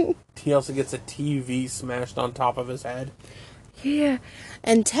gets a TV smashed on top of his head. Yeah.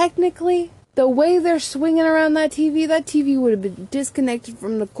 And technically, the way they're swinging around that TV would have been disconnected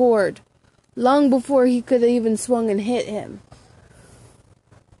from the cord long before he could have even swung and hit him.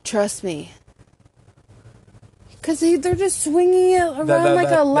 Trust me. Because they're just swinging it around like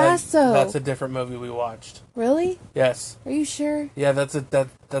a lasso. That's a different movie we watched. Really? Yes. Are you sure? Yeah, that's a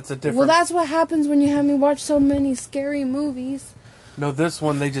different... Well, that's what happens when you have me watch so many scary movies. No, this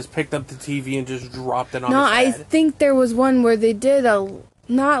one, they just picked up the TV and just dropped it on No, his head. I think there was one where they did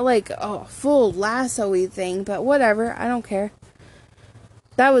not like a full lasso-y thing, but whatever. I don't care.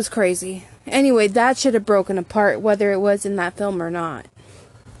 That was crazy. Anyway, that should have broken apart, whether it was in that film or not.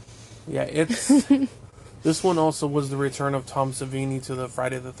 Yeah, it's... This one also was the return of Tom Savini to the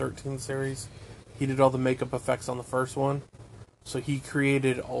Friday the 13th series. he did all the makeup effects on the first one. So he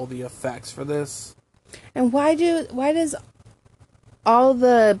created all the effects for this. And why does all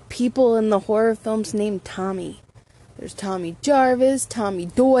the people in the horror films named Tommy? There's Tommy Jarvis, Tommy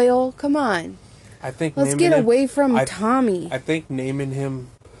Doyle. Come on. Let's get away from Tommy. I think naming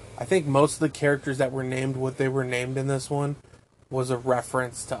him... I think most of the characters that were named what they were named in this one was a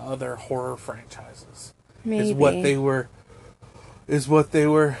reference to other horror franchises. Maybe. Is what they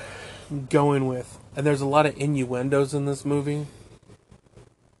were going with. And there's a lot of innuendos in this movie.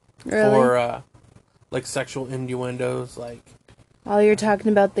 Really? For, like, sexual innuendos, like... Oh, you're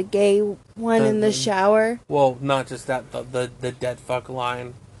talking about the gay one in the shower? Well, not just that, the dead fuck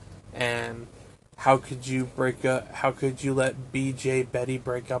line, and how could you let BJ Betty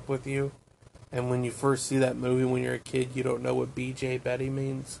break up with you? And when you first see that movie when you're a kid, you don't know what BJ Betty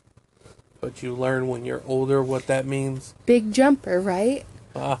means. But you learn when you're older what that means. Big jumper, right?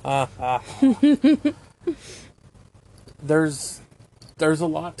 There's a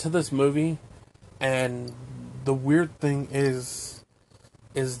lot to this movie, and the weird thing is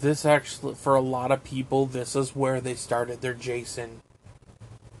this actually, for a lot of people, this is where they started their Jason.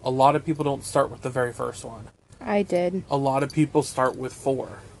 A lot of people don't start with the very first one. I did. A lot of people start with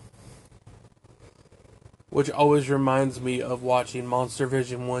 4. Which always reminds me of watching Monster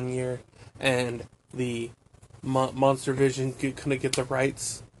Vision one year, and the Monster Vision couldn't get the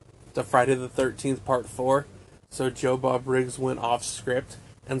rights to Friday the 13th Part 4, so Joe Bob Briggs went off script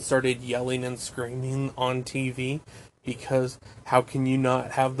and started yelling and screaming on TV, because how can you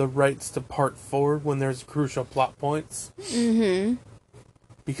not have the rights to Part 4 when there's crucial plot points? Mm-hmm.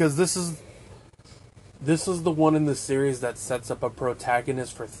 Because this is the one in the series that sets up a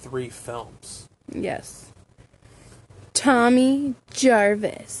protagonist for 3 films. Yes. Tommy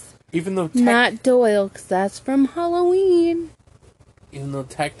Jarvis. Even though... Not Doyle, because that's from Halloween. Even though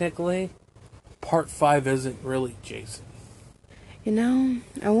technically, Part 5 isn't really Jason. You know,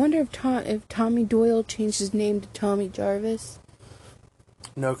 I wonder if Tommy Doyle changed his name to Tommy Jarvis.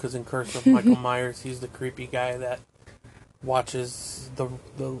 No, because in Curse of Michael Myers, he's the creepy guy that watches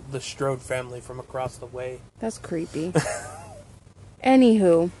the Strode family from across the way. That's creepy.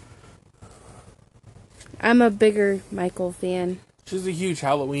 Anywho, I'm a bigger Michael fan. She's a huge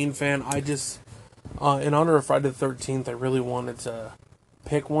Halloween fan. I just, in honor of Friday the 13th, I really wanted to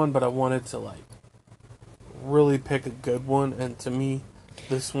pick one, but I wanted to, like, really pick a good one, and to me,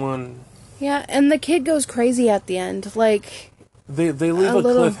 this one... Yeah, and the kid goes crazy at the end, like... They leave a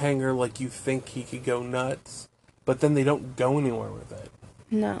cliffhanger like you think he could go nuts, but then they don't go anywhere with it.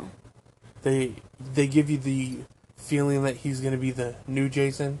 No. They give you the feeling that he's going to be the new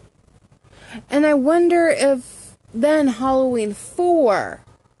Jason. And I wonder if then Halloween 4...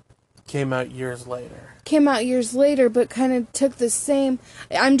 Came out years later, but kind of took the same...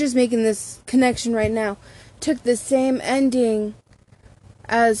 I'm just making this connection right now. Took the same ending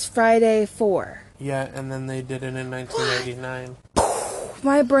as Friday 4. Yeah, and then they did it in 1989.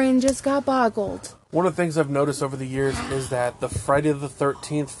 My brain just got boggled. One of the things I've noticed over the years is that the Friday the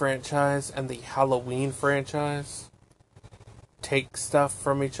 13th franchise and the Halloween franchise take stuff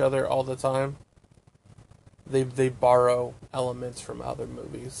from each other all the time. They borrow elements from other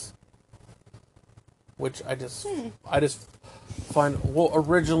movies. Which I just find... Well,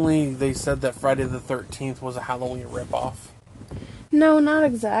 originally they said that Friday the 13th was a Halloween ripoff. No, not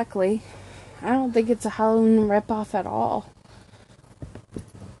exactly. I don't think it's a Halloween ripoff at all.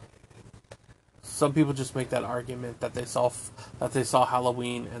 Some people just make that argument that they saw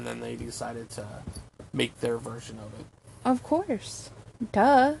Halloween and then they decided to make their version of it. Of course.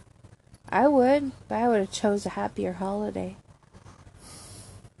 Duh. I would, but I would have chose a happier holiday.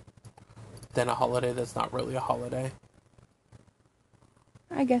 Than a holiday that's not really a holiday.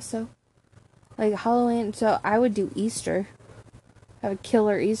 I guess so. Like Halloween, so I would do Easter. Have a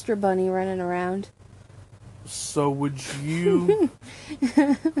killer Easter bunny running around. So would you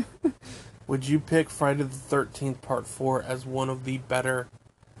pick Friday the 13th Part 4 as one of the better,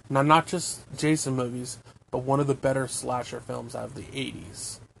 not just Jason movies, but one of the better slasher films out of the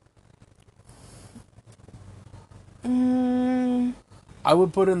 80s? I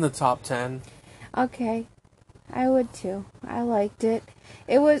would put in the top 10. Okay. I would too. I liked it.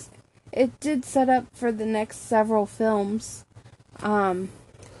 It did set up for the next several films. I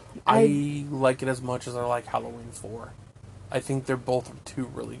like it as much as I like Halloween 4. I think they're both 2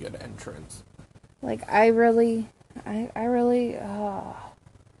 really good entrants. Like, I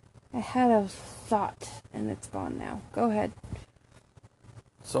had a thought, and it's gone now. Go ahead.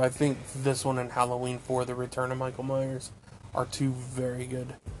 So I think this one and Halloween 4, The Return of Michael Myers, are 2 very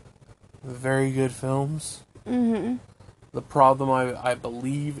good films. Mm-hmm. The problem, I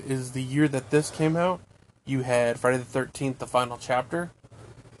believe, is the year that this came out, you had Friday the 13th, the final chapter.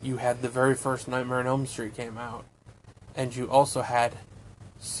 You had the very first Nightmare on Elm Street came out. And you also had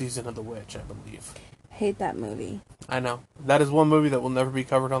Season of the Witch, I believe. Hate that movie. I know. That is one movie that will never be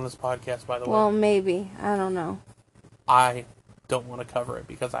covered on this podcast, by the way. Well, maybe. I don't know. I don't want to cover it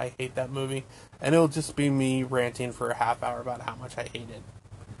because I hate that movie. And it'll just be me ranting for a half hour about how much I hate it.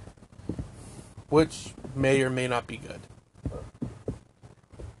 Which may or may not be good.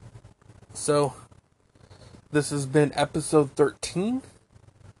 So, this has been episode 13.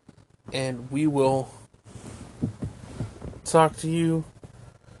 And we will talk to you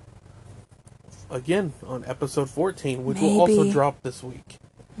again on episode 14, which will also drop this week.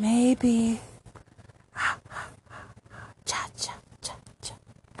 Maybe. Cha, cha, cha, cha.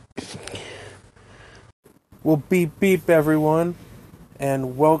 Well, beep beep everyone,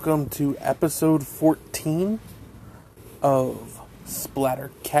 and welcome to episode 14 of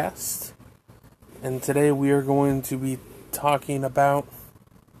Splattercast. And today we are going to be talking about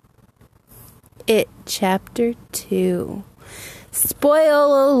It Chapter 2.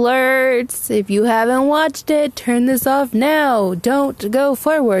 Spoiler alerts! If you haven't watched it, turn this off now. Don't go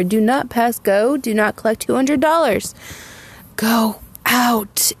forward. Do not pass go. Do not collect $200. Go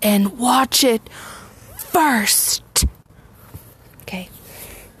out and watch it first. Okay.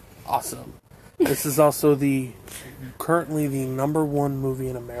 Awesome. This is also currently the number one movie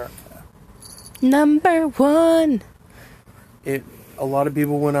in America. Number one. A lot of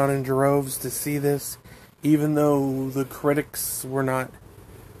people went out in droves to see this, even though the critics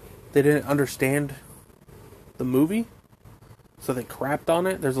they didn't understand the movie, so they crapped on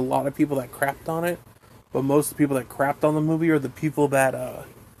it. There's a lot of people that crapped on it, but most of the people that crapped on the movie are the people that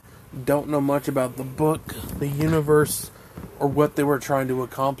don't know much about the book, the universe, or what they were trying to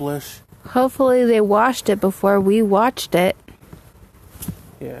accomplish. Hopefully they watched it before we watched it.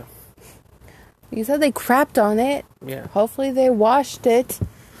 Yeah. You said they crapped on it. Yeah. Hopefully they watched it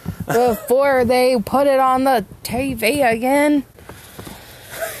before they put it on the TV again.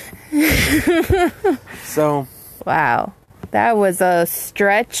 So. Wow. That was a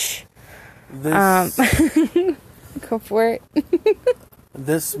stretch. Go for it.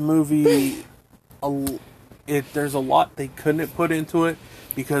 This movie, there's a lot they couldn't put into it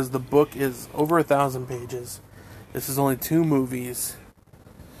because the book is over 1,000 pages. This is only 2 movies.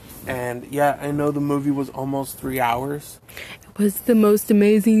 And yeah, I know the movie was almost 3 hours. It was the most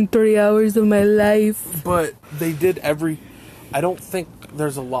amazing 3 hours of my life. But they did I don't think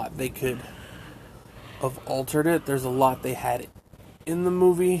there's a lot they could have altered it. There's a lot they had in the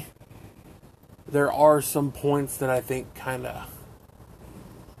movie. There are some points that I think kind of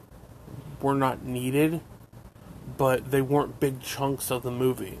were not needed, but they weren't big chunks of the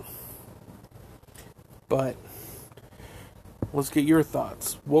movie. But let's get your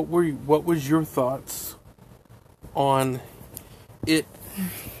thoughts. What was your thoughts on It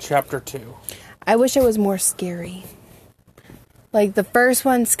Chapter 2? I wish it was more scary. Like, the first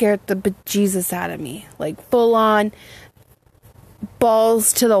one scared the bejesus out of me. Like, full on,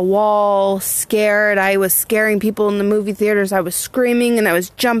 balls to the wall, scared. I was scaring people in the movie theaters. I was screaming and I was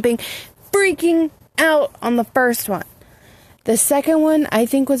jumping, freaking out on the first one. The second one, I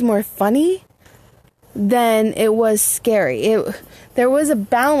think, was more funny than it was scary. There was a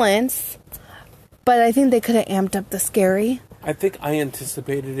balance, but I think they could have amped up the scary. I think I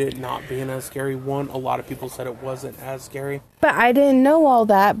anticipated it not being as scary. A lot of people said it wasn't as scary. But I didn't know all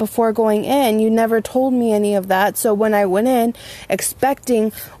that before going in. You never told me any of that. So when I went in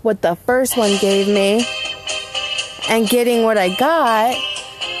expecting what the first one gave me and getting what I got,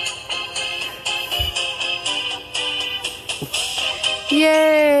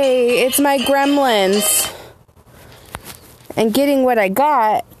 yay, it's my gremlins. And getting what I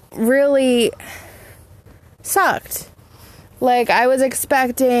got really sucked. Like, I was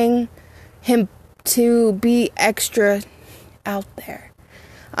expecting him to be extra out there.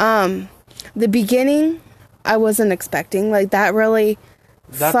 The beginning, I wasn't expecting. Like, that really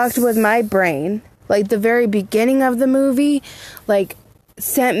fucked with my brain. Like, the very beginning of the movie, like,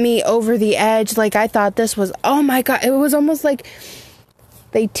 sent me over the edge. Like, I thought this was, oh my God. It was almost like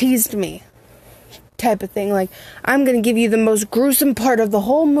they teased me type of thing. Like, I'm going to give you the most gruesome part of the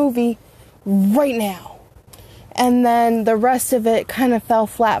whole movie right now. And then the rest of it kind of fell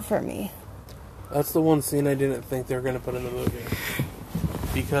flat for me. That's the one scene I didn't think they were going to put in the movie.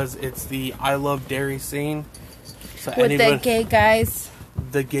 Because it's the I Love Derry scene. So with the gay guys.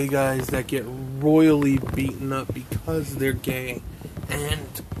 The gay guys that get royally beaten up because they're gay.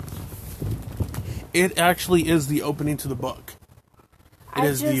 And it actually is the opening to the book. It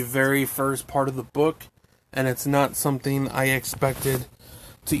is the very first part of the book. and it's not something I expected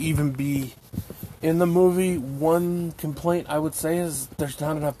to even be in the movie. One complaint I would say is there's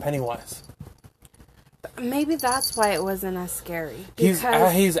not enough Pennywise. Maybe that's why it wasn't as scary. He's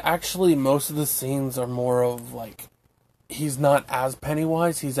actually, most of the scenes are more of like, he's not as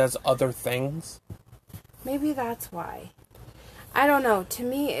Pennywise, he's as other things. Maybe that's why. I don't know. To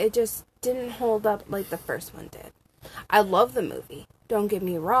me, it just didn't hold up like the first one did. I love the movie. Don't get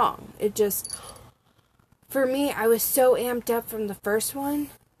me wrong. It just, for me, I was so amped up from the first one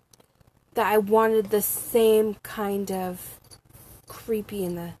that I wanted the same kind of creepy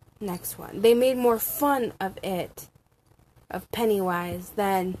in the next one. They made more fun of it, of Pennywise,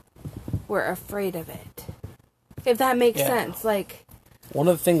 than were afraid of it. If that makes sense. Like, one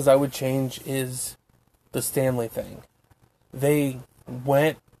of the things I would change is the Stanley thing. They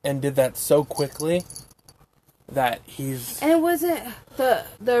went and did that so quickly that he's... And it wasn't the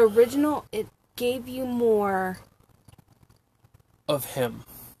original. It gave you more of him.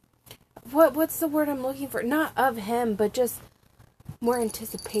 What's the word I'm looking for? Not of him, but just more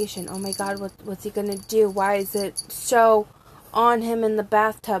anticipation. Oh my God, what's he gonna do? Why is it so on him in the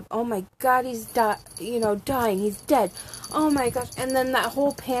bathtub? Oh my God, he's dying. He's dead. Oh my gosh! And then that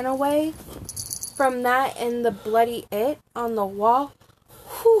whole pan away from that and the bloody it on the wall.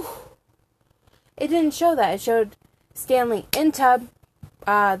 Whew. It didn't show that. It showed Stanley in tub.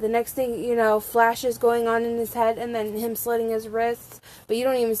 The next thing, flashes going on in his head, and then him slitting his wrists. But you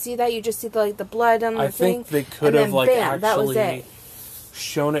don't even see that. You just see the blood on the thing. I think they could have bam, actually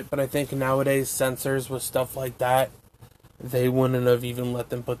shown it, but I think nowadays censors with stuff like that, they wouldn't have even let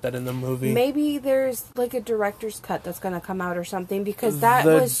them put that in the movie. Maybe there's a director's cut that's going to come out or something, because that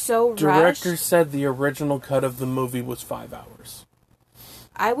was so rushed. The director said the original cut of the movie was 5 hours.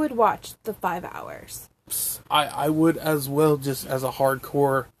 I would watch the 5 hours. I would as well, just as a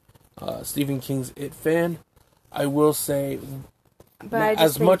hardcore Stephen King's It fan. I will say,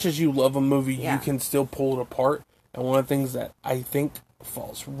 as much as you love a movie, you can still pull it apart. And one of the things that I think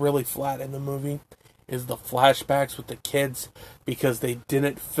falls really flat in the movie is the flashbacks with the kids, because they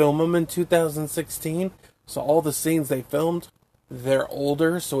didn't film them in 2016. So all the scenes they filmed, they're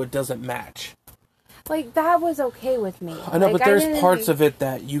older, so it doesn't match. That was okay with me. I know, but there's parts of it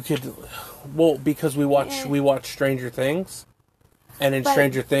that you could... Well, because we watch Stranger Things, and in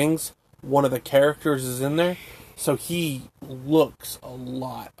Stranger Things, one of the characters is in there, so he looks a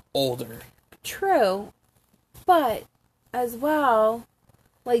lot older. True, but as well,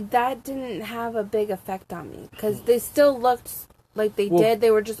 that didn't have a big effect on me, because they still looked like they did.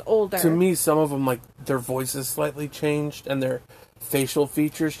 They were just older. To me, some of them, their voices slightly changed, and their facial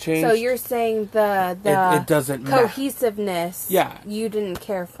features changed. So you're saying the it doesn't cohesiveness? Yeah, you didn't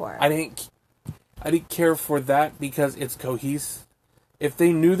care for. I didn't care for that because it's cohesive. If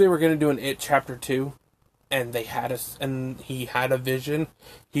they knew they were going to do an It Chapter 2, and he had a vision,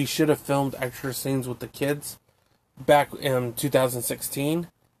 he should have filmed extra scenes with the kids back in 2016,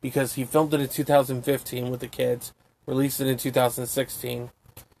 because he filmed it in 2015 with the kids, released it in 2016,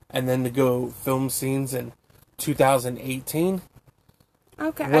 and then to go film scenes in 2018.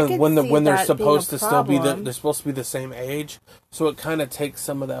 Okay, when they're supposed to still be they're supposed to be the same age, so it kind of takes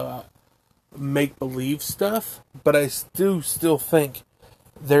some of the make believe stuff. But I still think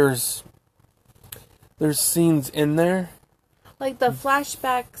there's scenes in there, the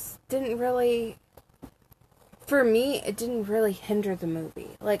flashbacks didn't really. For me, it didn't really hinder the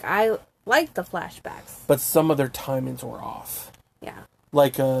movie. I liked the flashbacks, but some of their timings were off. Yeah,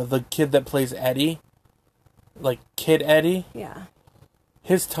 the kid that plays Eddie, Kid Eddie. Yeah.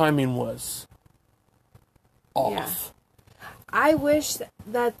 His timing was off. Yeah. I wish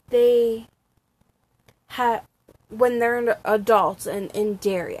that they had, when they're adults and in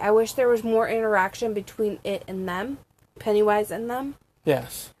Derry, I wish there was more interaction between it and them, Pennywise and them.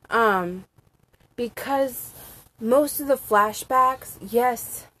 Yes. Because most of the flashbacks,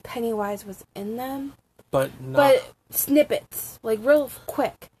 yes, Pennywise was in them, but snippets, real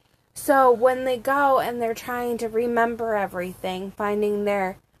quick. So when they go and they're trying to remember everything, finding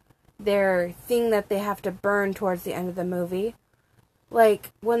their thing that they have to burn towards the end of the movie,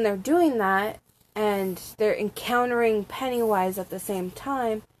 when they're doing that and they're encountering Pennywise at the same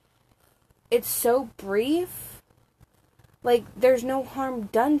time, it's so brief. There's no harm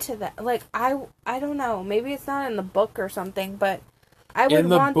done to that. I don't know. Maybe it's not in the book or something, but I would want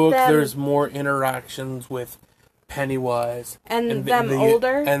them... In the book, there's more interactions with Pennywise and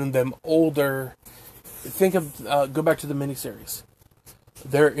them older. Think of go back to the miniseries.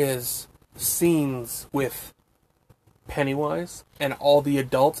 There is scenes with Pennywise and all the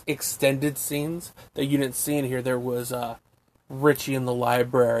adults, extended scenes that you didn't see in here. There was Richie in the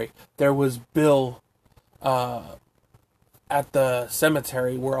library. There was Bill at the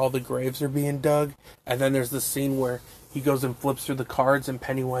cemetery where all the graves are being dug, and then there's the scene where he goes and flips through the cards and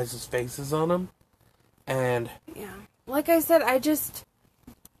Pennywise's face is on them. And yeah, like I said,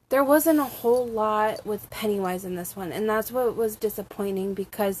 there wasn't a whole lot with Pennywise in this one, and that's what was disappointing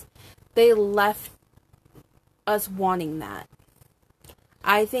because they left us wanting that.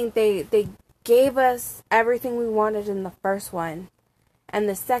 I think they gave us everything we wanted in the first one, and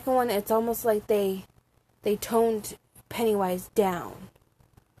the second one, it's almost like they toned Pennywise down.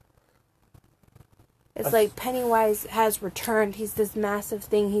 It's like Pennywise has returned. He's this massive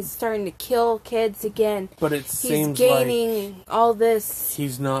thing. He's starting to kill kids again. But it seems like he's gaining all this.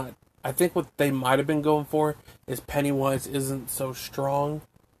 He's not. I think what they might have been going for is Pennywise isn't so strong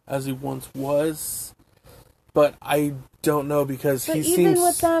as he once was. But I don't know because but he even seems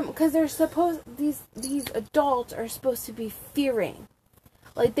with them, because they're supposed these adults are supposed to be fearing,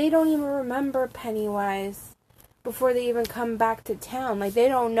 like they don't even remember Pennywise before they even come back to town. Like they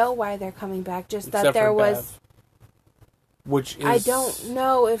don't know why they're coming back. Just Except that there for was. Bev, which is I don't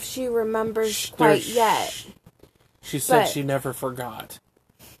know if she remembers quite yet. She said she never forgot.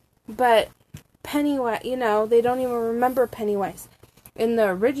 But Pennywise, they don't even remember Pennywise. In the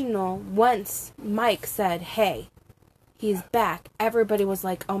original, once Mike said, "Hey, he's back," everybody was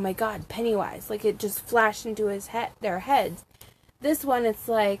like, "Oh my God, Pennywise!" Like it just flashed into their heads. This one, it's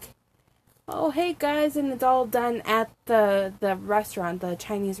like, "Oh hey guys," and it's all done at the restaurant, the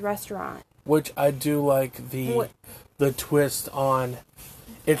Chinese restaurant. Which I do like the twist on.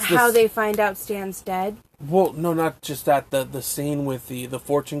 It's how they find out Stan's dead. Well, no, not just that. The scene with the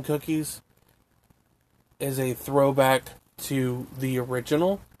fortune cookies is a throwback to the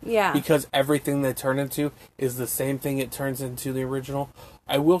original. Yeah. Because everything they turn into is the same thing it turns into the original.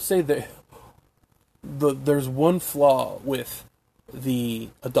 I will say that there's one flaw with the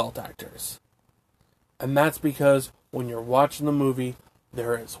adult actors. And that's because when you're watching the movie,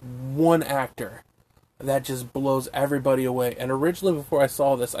 there is one actor that just blows everybody away. And originally, before I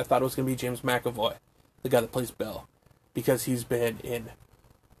saw this, I thought it was going to be James McAvoy, the guy that plays Bill. Because he's been in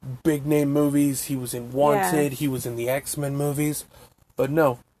big name movies, he was in Wanted, he was in the X-Men movies. But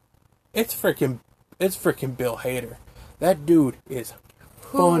no, it's freaking Bill Hader. That dude is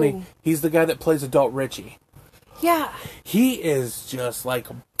funny. He's the guy that plays Adult Richie. Yeah. He is just like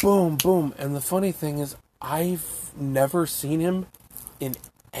boom, boom. And the funny thing is, I've never seen him in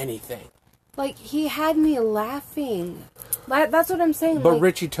anything. Like, he had me laughing. That's what I'm saying. But like,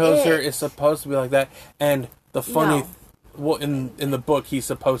 Richie Tozier is supposed to be like that. And the funny... Well, in the book, he's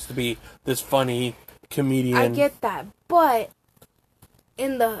supposed to be this funny comedian. I get that. But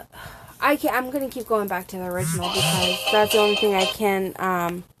in the... I'm going to keep going back to the original because that's the only thing I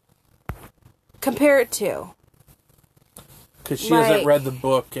can compare it to. Because she hasn't read the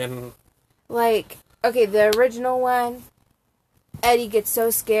book and... Like, okay, the original one, Eddie gets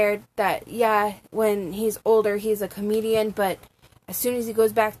so scared that, when he's older, he's a comedian, but as soon as he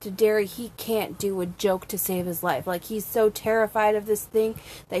goes back to Derry, he can't do a joke to save his life. Like, he's so terrified of this thing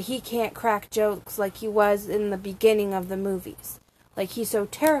that he can't crack jokes like he was in the beginning of the movies. Like, he's so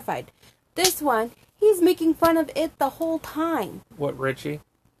terrified. This one, he's making fun of it the whole time. What, Richie?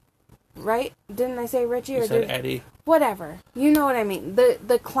 Right? Didn't I say Richie? You said Eddie. Whatever. You know what I mean.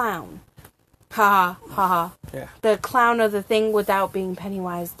 The clown. Ha ha ha. Yeah. The clown of the thing without being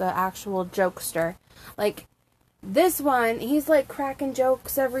Pennywise, the actual jokester. Like, this one, he's like cracking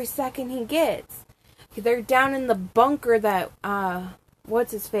jokes every second he gets. They're down in the bunker that,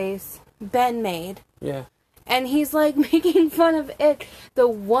 what's his face? Ben made. Yeah. And he's like making fun of it. The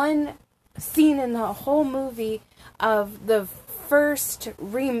one scene in the whole movie of the first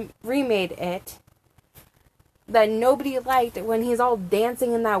remade it that nobody liked, when he's all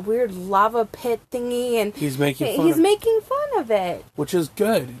dancing in that weird lava pit thingy, and he's making fun of it, which is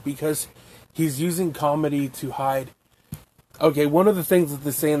good because he's using comedy to hide. Okay, one of the things that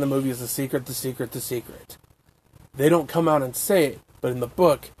they say in the movie is the secret. They don't come out and say it, but in the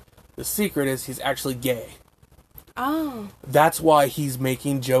book, the secret is he's actually gay. Oh. That's why he's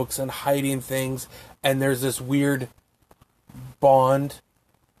making jokes and hiding things, and there's this weird bond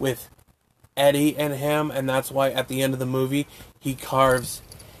with Eddie and him, and that's why at the end of the movie he carves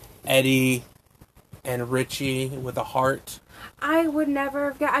Eddie and Richie with a heart. I would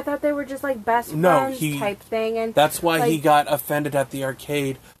never have I thought they were just like best friends type thing, and that's why he got offended at the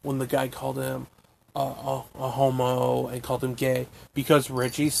arcade when the guy called him a homo and called him gay, because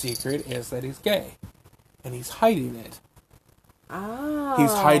Richie's secret is that he's gay and he's hiding it. Oh.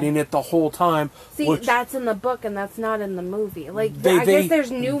 He's hiding it the whole time. See, that's in the book and that's not in the movie. Like, I guess there's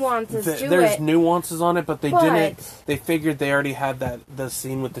nuances to it. There's nuances on it, but they didn't. They figured they already had the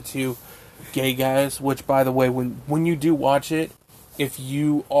scene with the two gay guys, which, by the way, when you do watch it, if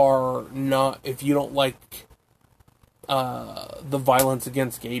you don't like the violence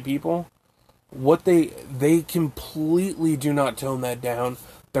against gay people, what they completely do not tone that down.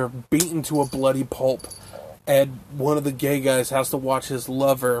 They're beaten to a bloody pulp, and one of the gay guys has to watch his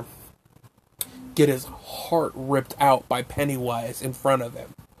lover get his heart ripped out by Pennywise in front of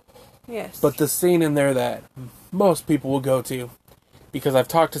him. Yes. But the scene in there that most people will go to, because I've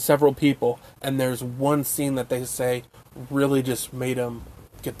talked to several people, and there's one scene that they say really just made them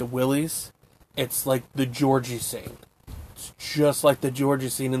get the willies. It's like the Georgie scene. It's just like the Georgie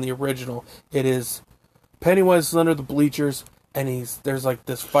scene in the original. It is Pennywise is under the bleachers, and there's like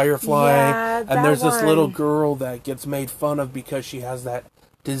this firefly, and there's this little girl that gets made fun of because she has that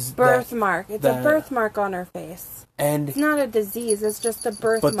birthmark. It's a birthmark on her face. And it's not a disease, it's just a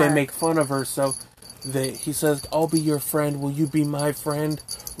birthmark. But they make fun of her, so he says, "I'll be your friend, will you be my friend?"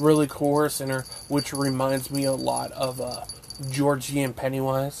 Really coercing her, which reminds me a lot of Georgie and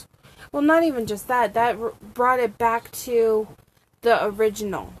Pennywise. Well, not even just that. That brought it back to the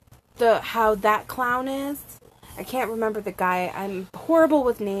original. How that clown is. I can't remember the guy. I'm horrible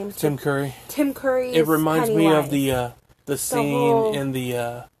with names. Tim Curry. Tim Curry. It reminds Pennywise. me of the scene in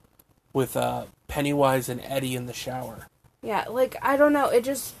the with Pennywise and Eddie in the shower. Yeah, like I don't know.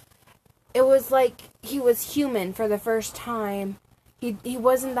 It was like he was human for the first time. He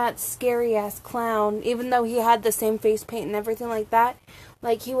wasn't that scary ass clown, even though he had the same face paint and everything like that.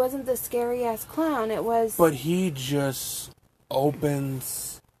 Like he wasn't the scary ass clown. It was. But he just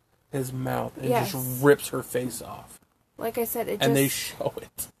opens his mouth and just rips her face off. Like I said, and they show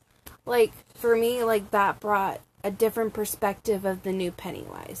it. Like for me, like that brought a different perspective of the new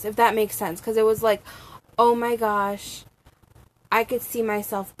Pennywise, if that makes sense, because it was like, oh my gosh, I could see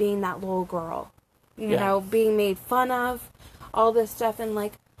myself being that little girl, you know, being made fun of, all this stuff, and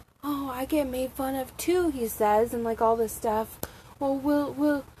like, oh, I get made fun of too, he says, and like all this stuff.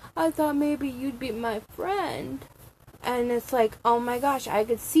 Well, I thought maybe you'd be my friend. And it's like, oh my gosh, I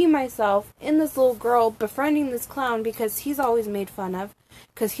could see myself in this little girl befriending this clown because he's always made fun of,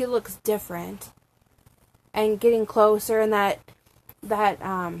 because he looks different. And getting closer, and that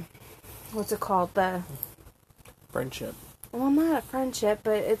what's it called? The friendship. Well, not a friendship,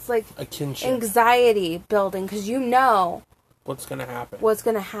 but it's like a kinship. Anxiety building, because you know what's gonna happen.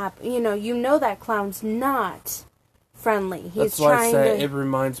 You know that clown's not friendly. He's That's why trying I say to... it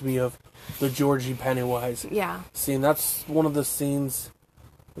reminds me of the Georgie Pennywise. Yeah. Scene. That's one of the scenes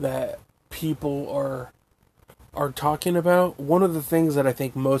that people are talking about. One of the things that I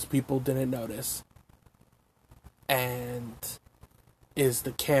think most people didn't notice, and is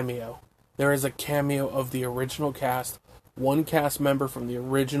the cameo. There is a cameo of the original cast. One cast member from the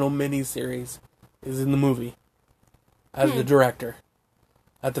original miniseries is in the movie as the director.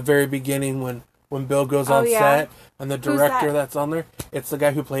 At the very beginning, when Bill goes on set, and the director that's on there, it's the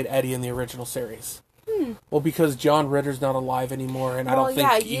guy who played Eddie in the original series. Well, because John Ritter's not alive anymore, and I don't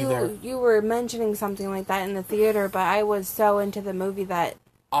think either. You were mentioning something like that in the theater, but I was so into the movie that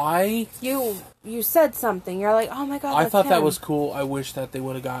you said something. You're like, oh my god, I thought him. that was cool. I wish that they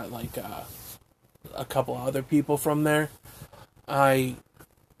would have got like a couple other people from there. I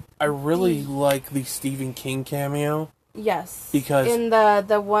really like the Stephen King cameo. Yes, because in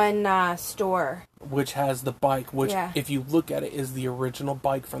the one store, which has the bike, which if you look at it is the original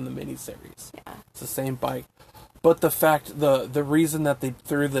bike from the miniseries. Yeah, it's the same bike. But the reason that they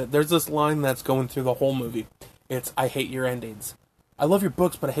threw there's this line that's going through the whole movie. It's, I hate your endings. I love your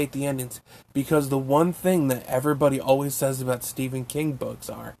books, but I hate the endings. Because the one thing that everybody always says about Stephen King books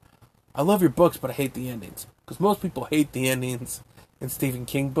are, I love your books, but I hate the endings. Because most people hate the endings in Stephen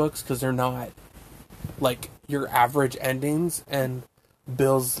King books because they're not like your average endings. And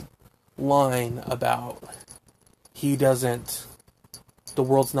Bill's line about the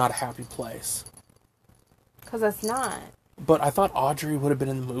world's not a happy place. Because it's not. But I thought Audrey would have been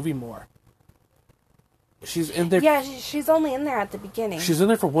in the movie more. She's in there. Yeah, she's only in there at the beginning. She's in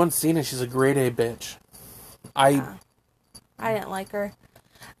there for one scene, and she's a grade A bitch. I didn't like her.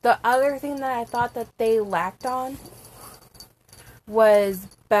 The other thing that I thought that they lacked on was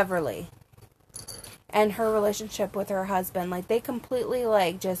Beverly and her relationship with her husband. Like, they completely,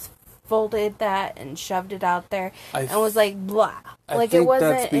 like, just folded that and shoved it out there and was like, blah. Like, it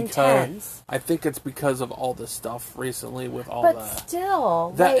wasn't intense. I think it's because of all this stuff recently with all But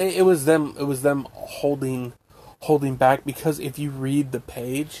still. That, like, it was them holding back, because if you read the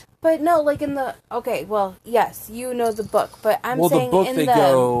page... But no, like in the... Okay, well, yes, you know the book, but I'm saying the book in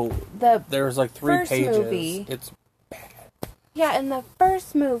the there's like 3 pages. Movie, it's bad. Yeah, in the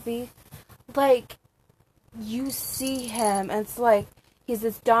first movie, like, you see him, and it's like, he's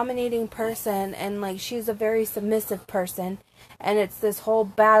this dominating person, and like she's a very submissive person, and it's this whole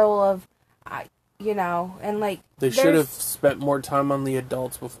battle of, and like they should have spent more time on the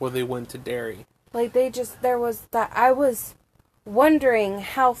adults before they went to Derry. Like there was that. I was wondering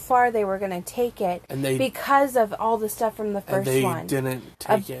how far they were going to take it, and because of all the stuff from the first one. And they didn't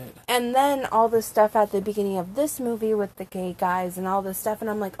take it. And then all the stuff at the beginning of this movie with the gay guys and all this stuff, and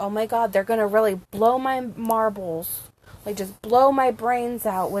I'm like, oh my god, they're going to really blow my marbles. Like, just blow my brains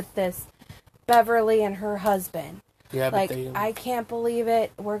out with this Beverly and her husband. Yeah, like, I can't believe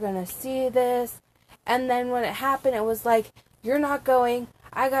it. We're going to see this. And then when it happened, it was like, you're not going.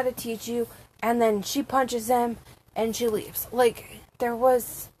 I got to teach you. And then she punches him. And she leaves. Like, there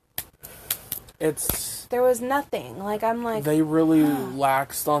was nothing. Like, I'm like... They really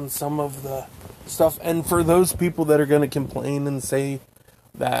laxed on some of the stuff. And for those people that are going to complain and say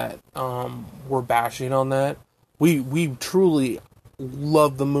that we're bashing on that, we truly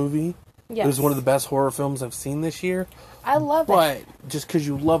love the movie. Yes. It was one of the best horror films I've seen this year. I love it. But just because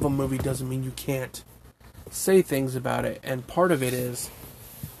you love a movie doesn't mean you can't say things about it. And part of it is...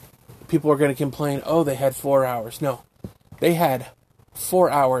 people are going to complain, oh, they had 4 hours. No, they had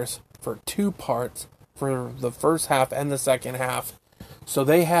 4 hours for 2 parts for the first half and the second half. So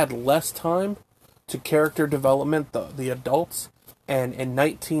they had less time to character development, the adults. And in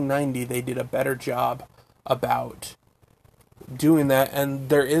 1990, they did a better job about doing that. And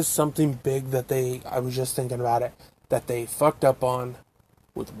there is something big that I was just thinking about it, that they fucked up on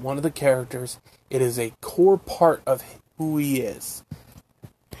with one of the characters. It is a core part of who he is.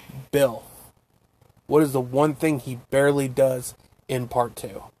 Bill. What is the one thing he barely does in part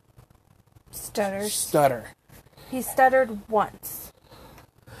 2? Stutter. He stuttered once.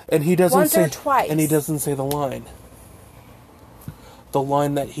 And he doesn't once say or twice. And he doesn't say the line. The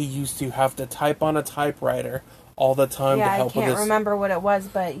line that he used to have to type on a typewriter all the time to help with his... I can't remember what it was,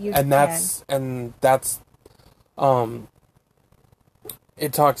 but you can. And that's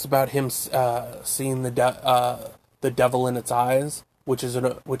it talks about him seeing the devil in its eyes, which is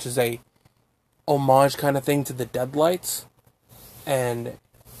a homage kind of thing to the Deadlights. And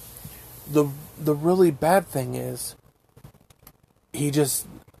the really bad thing is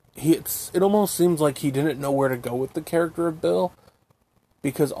it almost seems like he didn't know where to go with the character of Bill,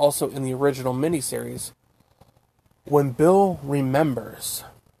 because also in the original miniseries, when Bill remembers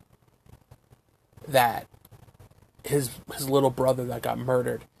that his little brother that got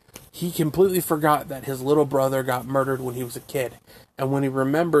murdered, he completely forgot that his little brother got murdered when he was a kid. And when he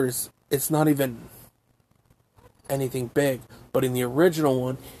remembers, it's not even anything big. But in the original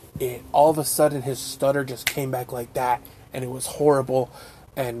one, all of a sudden his stutter just came back like that. And it was horrible.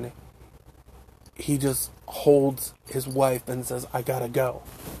 And he just holds his wife and says, I gotta go.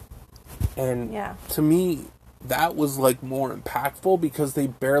 And to me, that was like more impactful, because they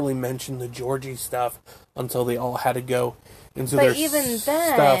barely mentioned the Georgie stuff until they all had to go into their stuff. But even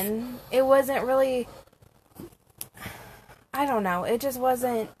then, it wasn't really... I don't know. It just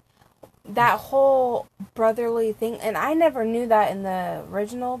wasn't that whole brotherly thing. And I never knew that in the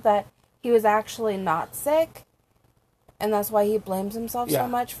original, that he was actually not sick. And that's why he blames himself so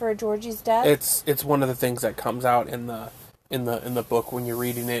much for Georgie's death. It's one of the things that comes out in the book when you're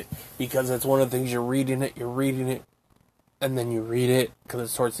reading it, because it's one of the things you're reading it, and then you read it because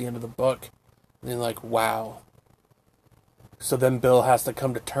it's towards the end of the book, and you're like, wow. So then Bill has to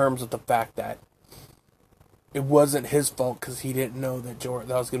come to terms with the fact that it wasn't his fault, because he didn't know that that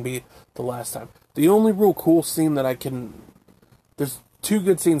was going to be the last time. The only real cool scene that there's 2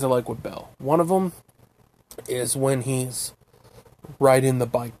 good scenes I like with Bill. One of them is when he's riding the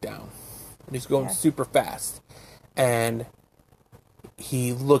bike down, and he's going super fast, and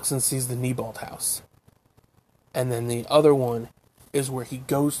he looks and sees the Neibolt house. And then the other one is where he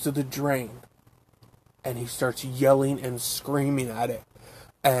goes to the drain, and he starts yelling and screaming at it.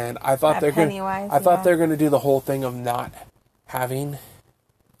 And I thought they're going to do the whole thing of not having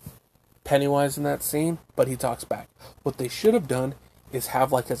Pennywise in that scene, but he talks back. What they should have done is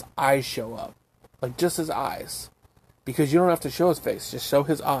have like his eyes show up, like just his eyes, because you don't have to show his face, just show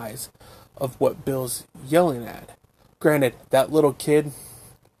his eyes of what Bill's yelling at. Granted, that little kid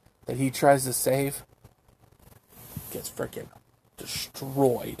that he tries to save gets freaking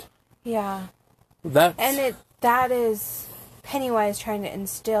destroyed. Yeah. That is Pennywise trying to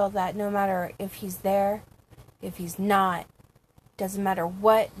instill that no matter if he's there, if he's not, doesn't matter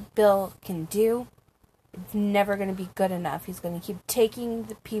what Bill can do, it's never going to be good enough. He's going to keep taking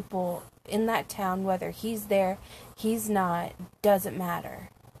the people in that town, whether he's there, he's not, doesn't matter.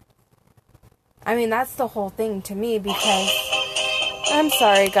 I mean, that's the whole thing to me, because... I'm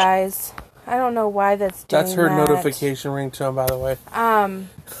sorry, guys. I don't know why that's doing That's her that. notification ringtone, by the way.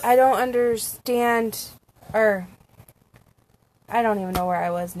 I don't understand, or I don't even know where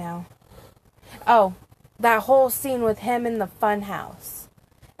I was now. Oh, that whole scene with him in the funhouse.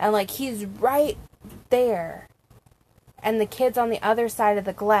 And, like, he's right there. And the kid's on the other side of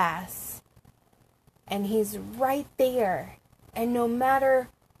the glass. And he's right there. And no matter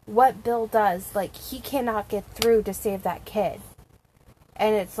what Bill does, like, he cannot get through to save that kid.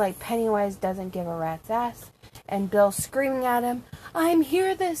 And it's like Pennywise doesn't give a rat's ass. And Bill's screaming at him, I'm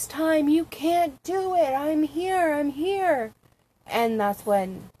here this time. You can't do it. I'm here. I'm here. And that's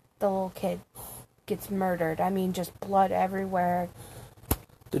when the little kid gets murdered. I mean, just blood everywhere.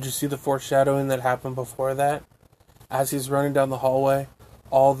 Did you see the foreshadowing that happened before that? As he's running down the hallway,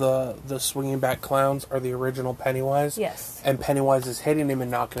 all the swinging back clowns are the original Pennywise. Yes. And Pennywise is hitting him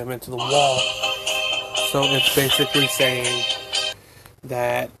and knocking him into the wall. So it's basically saying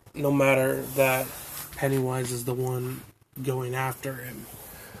that no matter that Pennywise is the one going after him.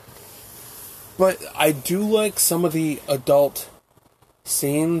 But I do like some of the adult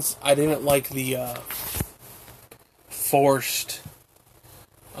scenes. I didn't like the forced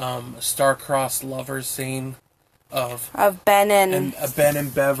star-crossed lovers scene of Ben and Ben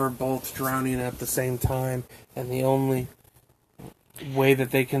and Bev are both drowning at the same time, and the only way that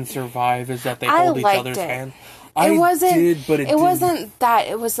they can survive is that they hold each other's hand. It It wasn't that.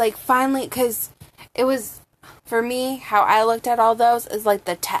 It was like finally, because it was, for me, how I looked at all those is like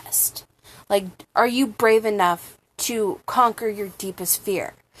the test. Like, are you brave enough to conquer your deepest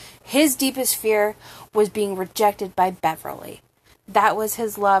fear? His deepest fear was being rejected by Beverly. That was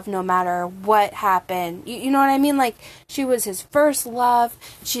his love no matter what happened. You know what I mean? Like, she was his first love.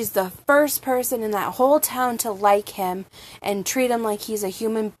 She's the first person in that whole town to like him and treat him like he's a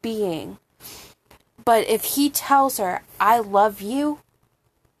human being. But if he tells her, I love you,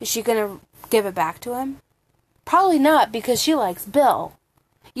 is she going to give it back to him? Probably not, because she likes Bill.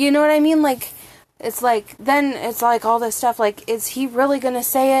 You know what I mean? Like, it's like, then it's like all this stuff, like, is he really going to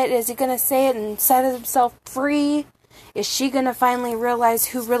say it? Is he going to say it and set himself free? Is she going to finally realize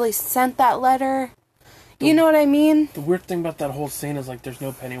who really sent that letter? You know what I mean? The weird thing about that whole scene is, like, there's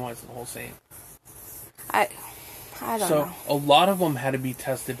no Pennywise in the whole scene. I don't know. So, a lot of them had to be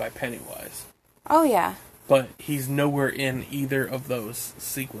tested by Pennywise. Oh, yeah. But he's nowhere in either of those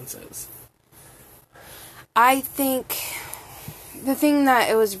sequences. I think the thing that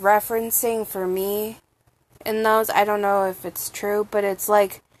it was referencing for me in those, I don't know if it's true, but it's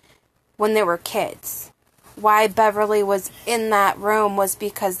like when they were kids. Why Beverly was in that room was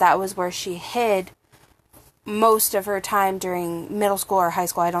because that was where she hid most of her time during middle school or high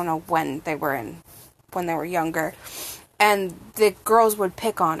school. I don't know when they were younger. And the girls would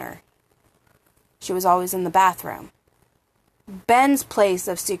pick on her. She was always in the bathroom. Ben's place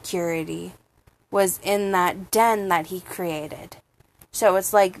of security was in that den that he created. So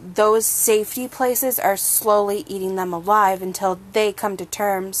it's like those safety places are slowly eating them alive until they come to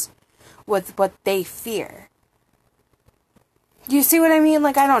terms with what they fear. Do you see what I mean?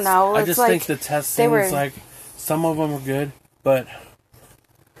 Like, I don't know. I just think the test scenes, like, some of them were good, but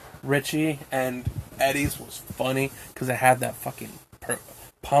Richie and Eddie's was funny because it had that fucking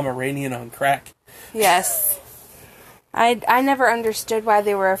Pomeranian on crack. Yes. I never understood why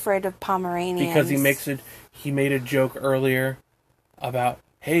they were afraid of Pomeranians. Because he made a joke earlier about,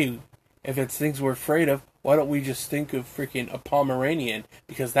 hey, if it's things we're afraid of, why don't we just think of freaking a Pomeranian?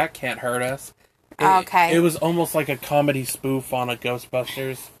 Because that can't hurt us. Okay. It was almost like a comedy spoof on a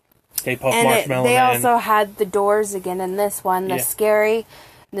Ghostbusters. Stay Puft and Marshmallow they Man. also had the doors again in this one. The scary,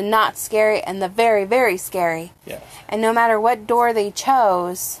 the not scary, and the very, very scary. Yeah. And no matter what door they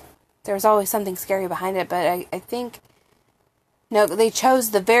chose, there was always something scary behind it. But I think... No, they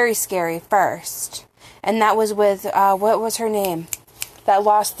chose the very scary first. And that was with, what was her name? That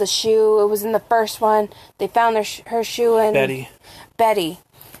lost the shoe. It was in the first one. They found her shoe in... Betty.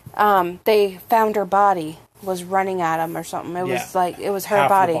 They found her body was running at them or something. It was like, it was her Half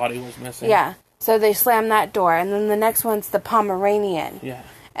body. The body was missing. Yeah. So they slammed that door. And then the next one's the Pomeranian. Yeah.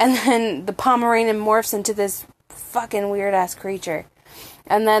 And then the Pomeranian morphs into this fucking weird-ass creature.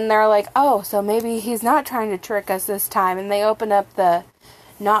 And then they're like, oh, so maybe he's not trying to trick us this time. And they open up the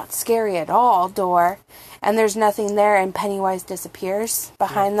not scary at all door. And there's nothing there. And Pennywise disappears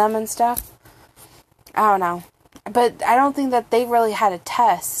behind them and stuff. I don't know. But I don't think that they really had a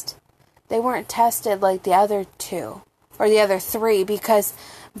test. They weren't tested like the other two. Or the other three. Because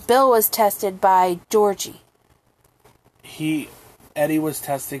Bill was tested by Georgie. Eddie was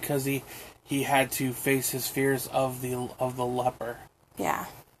tested because he had to face his fears of the leper. Yeah.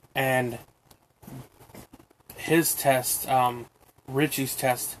 And his test, Richie's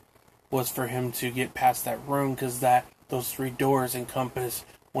test, was for him to get past that room, because those 3 doors encompass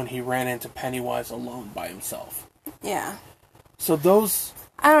when he ran into Pennywise alone by himself. Yeah. So those...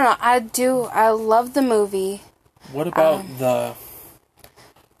 I don't know. I love the movie. What about the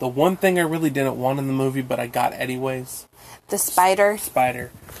one thing I really didn't want in the movie, but I got anyways? The spider.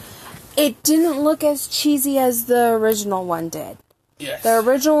 Spider. It didn't look as cheesy as the original one did. Yes. The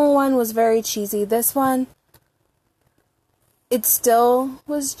original one was very cheesy. This one, it still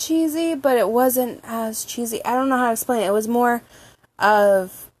was cheesy, but it wasn't as cheesy. I don't know how to explain it. It was more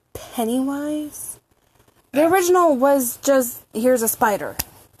of Pennywise. The original was just, here's a spider.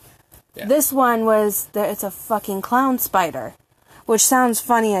 Yeah. This one was, it's a fucking clown spider. Which sounds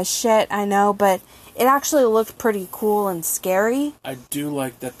funny as shit, I know, but it actually looked pretty cool and scary. I do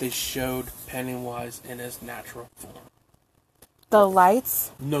like that they showed Pennywise in his natural form. The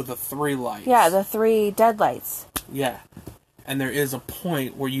lights? No, the 3 lights. Yeah, the 3 dead lights. Yeah. And there is a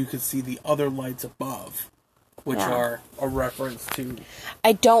point where you can see the other lights above, which are a reference to...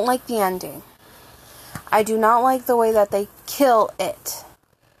 I don't like the ending. I do not like the way that they kill it.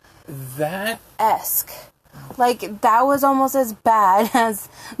 That... Esque. Like, that was almost as bad as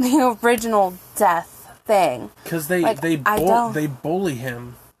the original death thing. Because they bully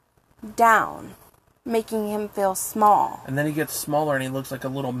him. Down. Making him feel small. And then he gets smaller and he looks like a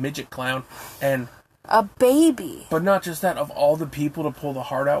little midget clown. And... a baby. But not just that, of all the people to pull the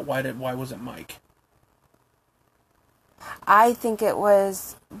heart out, why was it Mike? I think it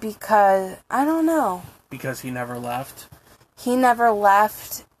was because, I don't know. Because he never left? He never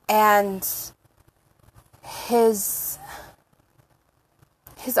left, and his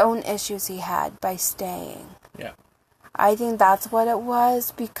own issues he had by staying. Yeah. I think that's what it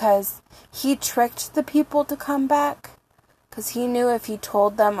was, because he tricked the people to come back. Because he knew if he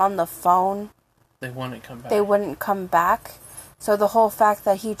told them on the phone, they wouldn't come back. They wouldn't come back. So the whole fact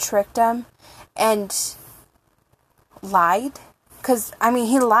that he tricked them and lied, because, I mean,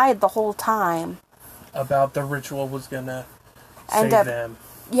 he lied the whole time. About the ritual was gonna save them.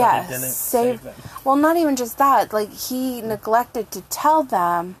 Yeah, but he didn't save them. Well, not even just that. Like, he neglected to tell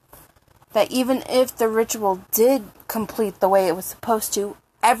them that even if the ritual did complete the way it was supposed to,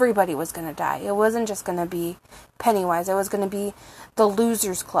 everybody was going to die. It wasn't just going to be Pennywise. It was going to be the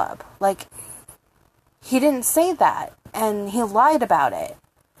Losers Club. Like, he didn't say that, and he lied about it.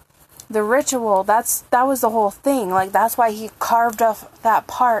 The ritual, that was the whole thing. Like, that's why he carved off that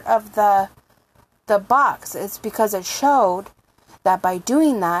part of the box. It's because it showed that by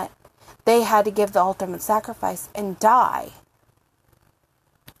doing that, they had to give the ultimate sacrifice and die.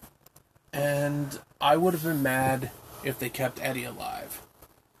 And I would have been mad if they kept Eddie alive.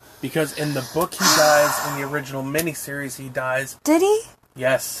 Because in the book he dies, in the original miniseries he dies. Did he?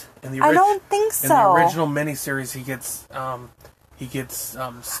 Yes. I don't think so. In the original miniseries he gets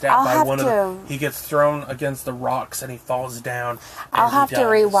stabbed by one of them. He gets thrown against the rocks and he falls down. I'll have to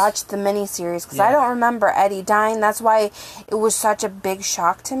rewatch the miniseries because I don't remember Eddie dying. That's why it was such a big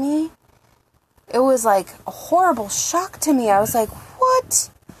shock to me. It was like a horrible shock to me. I was like, what?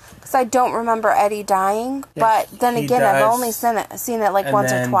 Because I don't remember Eddie dying. Yeah, but then again, I've only seen it like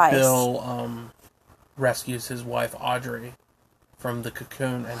once or twice. Bill rescues his wife Audrey from the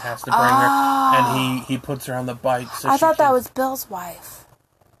cocoon and has to bring her, and he puts her on the bike. So I thought that was Bill's wife.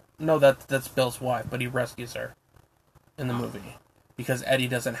 No, that's Bill's wife, but he rescues her in the movie because Eddie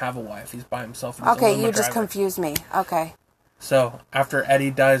doesn't have a wife; he's by himself. Okay, you just confused me. Okay. So after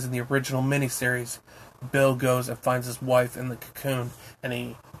Eddie dies in the original miniseries, Bill goes and finds his wife in the cocoon, and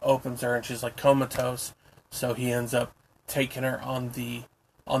he opens her, and she's like comatose. So he ends up taking her on the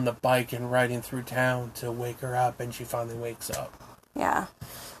bike and riding through town to wake her up, and she finally wakes up. Yeah.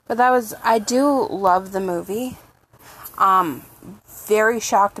 But I do love the movie. Very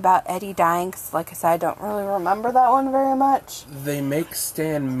shocked about Eddie dying, because like I said, I don't really remember that one very much. They make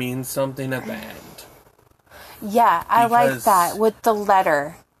Stan mean something at the end. Yeah, I like that, with the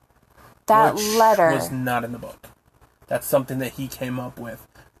letter. That letter was not in the book. That's something that he came up with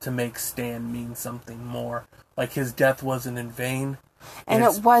to make Stan mean something more. Like, his death wasn't in vain. And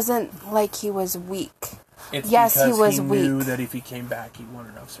it wasn't like he was weak. It's yes, because he was he weak. knew that if he came back, he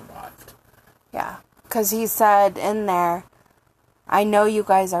wouldn't have survived. Yeah, because he said in there, I know you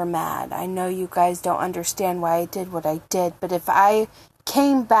guys are mad. I know you guys don't understand why I did what I did. But if I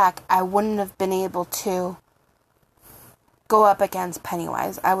came back, I wouldn't have been able to go up against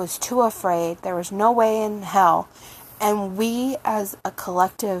Pennywise. I was too afraid. There was no way in hell. And we, as a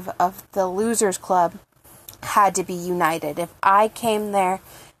collective of the Losers Club, had to be united. If I came there,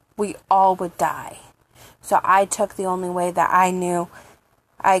 we all would die. So I took the only way that I knew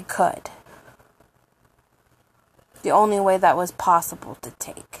I could. The only way that was possible to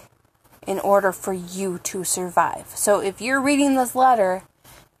take. in order for you to survive. So if you're reading this letter,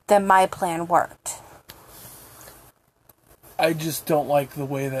 then my plan worked. I just don't like the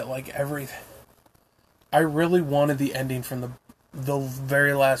way that, like, I really wanted the ending from the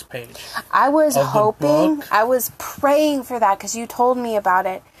very last page. I was hoping, book. I was praying for that because you told me about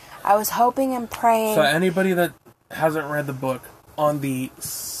it. I was hoping and praying. So anybody that hasn't read the book, on the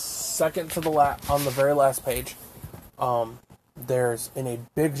second to the on the very last page, there's in a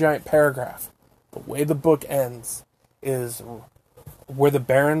big giant paragraph, the way the book ends is where the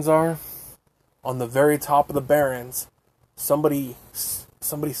barrens are. On the very top of the barrens, somebody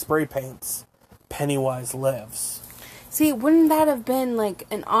spray paints Pennywise lives. See, wouldn't that have been like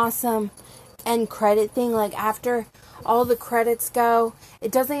an awesome end credit thing? Like after all the credits go,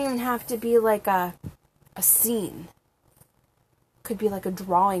 it doesn't even have to be like a scene. Could be like a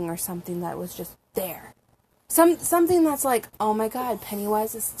drawing or something that was just there. Something that's like, oh my god,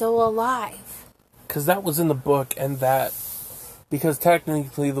 Pennywise is still alive. Because that was in the book, and that... Because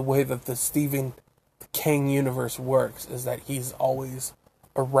technically the way that the Stephen King universe works is that he's always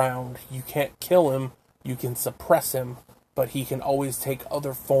around. You can't kill him, you can suppress him, but he can always take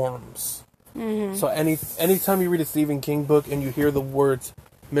other forms. Mm-hmm. So anytime you read a Stephen King book and you hear the words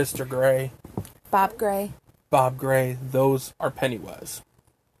Mr. Gray... Bob Gray, those are Pennywise.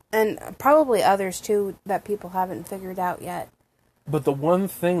 And probably others too that people haven't figured out yet. But the one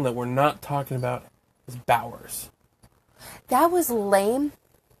thing that we're not talking about is Bowers. That was lame.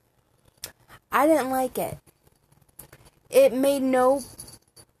 I didn't like it. It made no...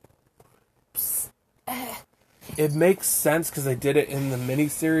 It makes sense because they did it in the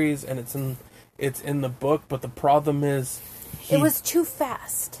miniseries and it's in the book, but the problem is... it was too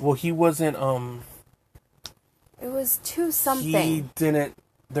fast. Well, he wasn't, It was too something.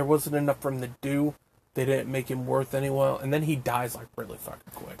 There wasn't enough for him to do. They didn't make him worth any while. And then he dies, like, really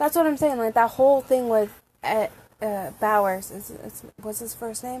fucking quick. That's what I'm saying. Like, that whole thing with Bowers. What's his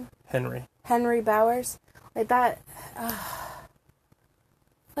first name? Henry Bowers. Like, that...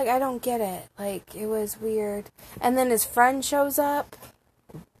 like, I don't get it. Like, it was weird. And then his friend shows up.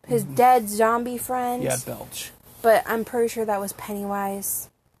 His dead zombie friend. Yeah, Belch. But I'm pretty sure that was Pennywise.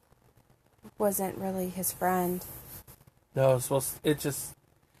 Wasn't really his friend. No,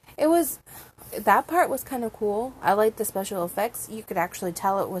 It was... That part was kind of cool. I liked the special effects. You could actually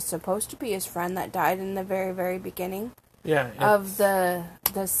tell it was supposed to be his friend that died in the very, very beginning of the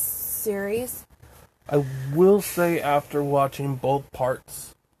series. I will say, after watching both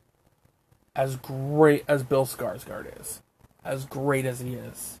parts, as great as Bill Skarsgård is, as great as he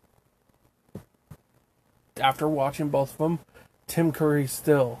is, after watching both of them, Tim Curry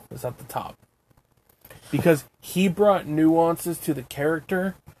still is at the top. Because he brought nuances to the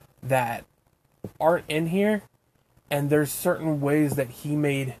character that aren't in here, and there's certain ways that he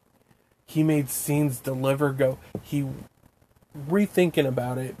made scenes deliver he rethinking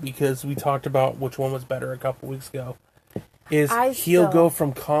about it, because we talked about which one was better a couple weeks ago, he'll go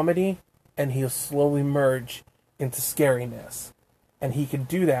from comedy and he'll slowly merge into scariness, and he can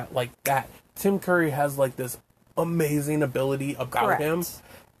do that like that. Tim Curry has like this amazing ability about him,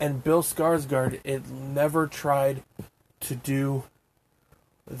 and Bill Skarsgård, it never tried to do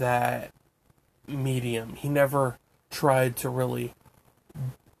that medium. He never tried to really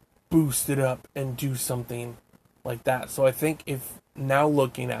boost it up and do something like that. So I think, if now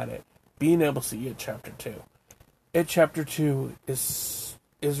looking at it, being able to see It Chapter 2 is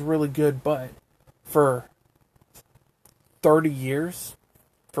really good, but for 30 years,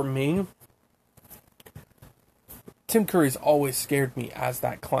 for me, Tim Curry's always scared me as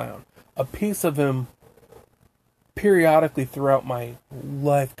that clown. A piece of him, periodically throughout my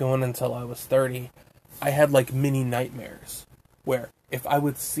life going until I was 30, I had like mini nightmares, where if I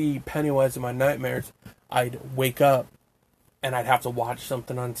would see Pennywise in my nightmares, I'd wake up and I'd have to watch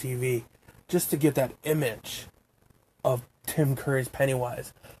something on TV just to get that image of Tim Curry's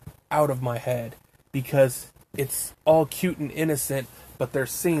Pennywise out of my head, because it's all cute and innocent, but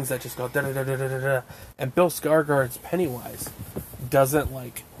there's scenes that just go da da da da da da. And Bill Skarsgård's Pennywise doesn't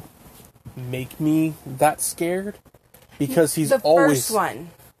like make me that scared, because he's always first one.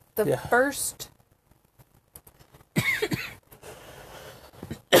 The first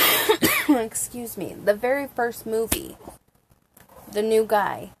excuse me. The very first movie, the new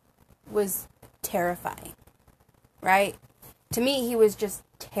guy, was terrifying. Right? To me, he was just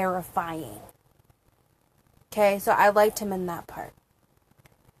terrifying. Okay, so I liked him in that part.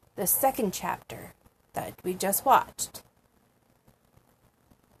 The second chapter that we just watched,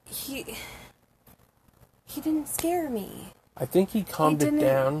 he didn't scare me. I think he calmed it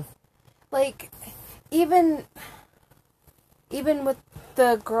down. Like, even Even with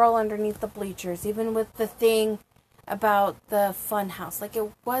the girl underneath the bleachers, even with the thing about the fun house, like,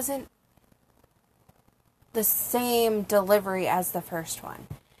 it wasn't the same delivery as the first one.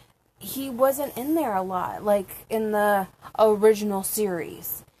 He wasn't in there a lot, like in the original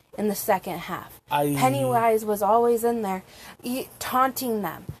series, in the second half. Pennywise was always in there, taunting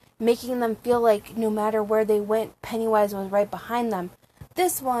them, making them feel like no matter where they went, Pennywise was right behind them.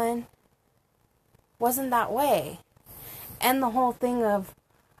 This one wasn't that way. And the whole thing of,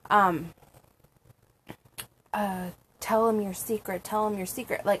 tell him your secret, tell him your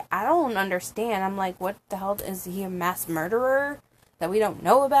secret. Like, I don't understand. I'm like, what the hell? Is he a mass murderer that we don't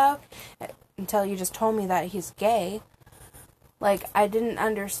know about? Until you just told me that he's gay. Like, I didn't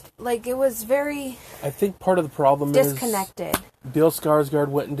understand. Like, it was very... I think part of the problem disconnected. is Bill Skarsgård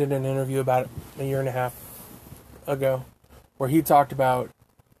went and did an interview about it a year and a half ago, where he talked about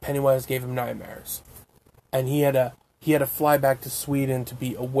Pennywise gave him nightmares. And he had to fly back to Sweden to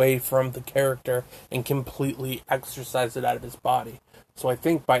be away from the character and completely exorcise it out of his body. So I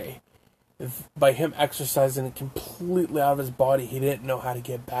think by him exorcising it completely out of his body, he didn't know how to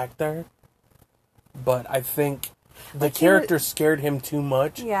get back there. But I think the character scared him too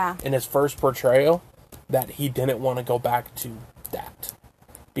much in his first portrayal that he didn't want to go back to that.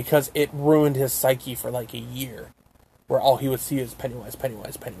 Because it ruined his psyche for like a year. Where all he would see is Pennywise,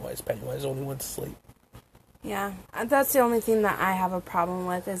 Pennywise, Pennywise, Pennywise when he went to sleep. Yeah, that's the only thing that I have a problem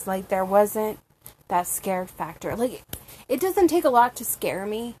with, is like there wasn't that scared factor. Like, it doesn't take a lot to scare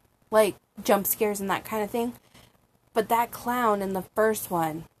me, like jump scares and that kind of thing. But that clown in the first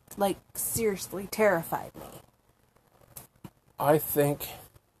one, like, seriously terrified me. I think...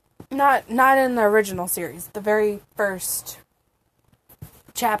 Not in the original series. The very first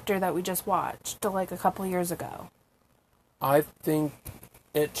chapter that we just watched, like a couple years ago. I think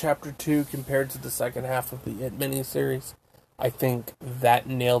It Chapter 2 compared to the second half of the It miniseries, I think that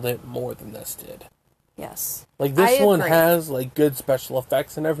nailed it more than this did. Yes. Like, this one has, like, good special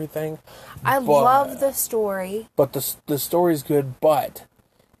effects and everything. I love the story. But the story's good, but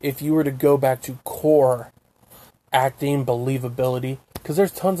if you were to go back to core acting, believability, because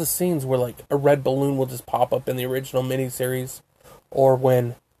there's tons of scenes where, like, a red balloon will just pop up in the original miniseries, or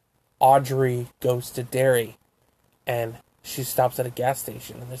when Audrey goes to Derry, and she stops at a gas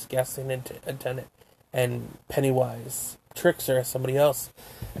station, and there's a gas station attendant, and Pennywise tricks her as somebody else,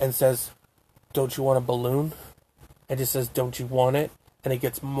 and says, "Don't you want a balloon?" And just says, "Don't you want it?" And it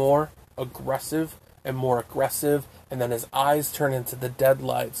gets more aggressive, and then his eyes turn into the dead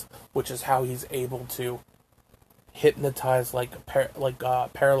lights, which is how he's able to hypnotize,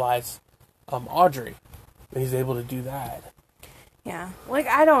 paralyze Audrey. And he's able to do that. Yeah. Like,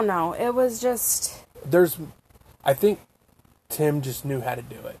 I don't know. It was just... I think Tim just knew how to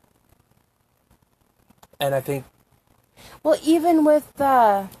do it. And I think... Well, even with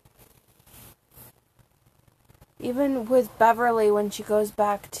Beverly when she goes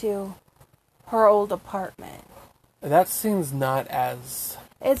back to her old apartment. That scene's not as...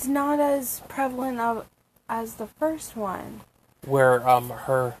 It's not as prevalent as the first one. Where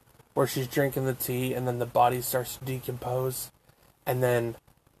she's drinking the tea and then the body starts to decompose. And then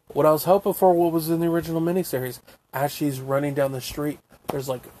what I was hoping for, what was in the original miniseries, as she's running down the street, there's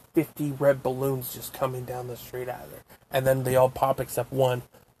like 50 red balloons just coming down the street at her. And then they all pop except one,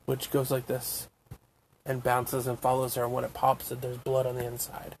 which goes like this and bounces and follows her. And when it pops, there's blood on the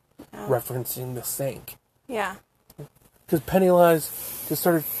inside, referencing the sink. Yeah. Because Pennywise just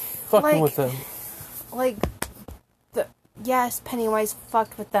started fucking with them. Like, yes, Pennywise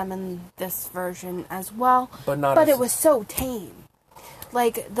fucked with them in this version as well. But it was so tame.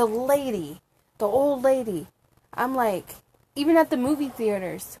 Like, the old lady, I'm like, even at the movie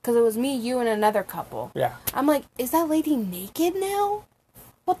theaters, because it was me, you, and another couple. Yeah. I'm like, is that lady naked now?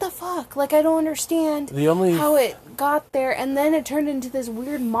 What the fuck? Like, I don't understand how it got there, and then it turned into this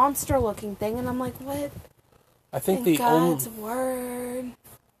weird monster-looking thing, and I'm like, what? I think God's word.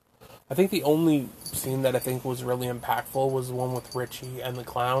 I think the only scene that I think was really impactful was the one with Richie and the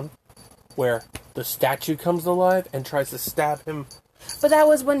clown, where the statue comes alive and tries to stab him. But that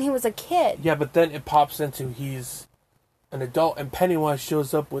was when he was a kid. Yeah, but then it pops into he's an adult, and Pennywise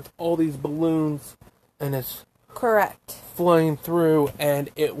shows up with all these balloons, and it's correct flying through, and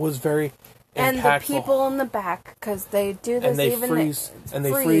it was very impactful. And the people in the back, because they do this, and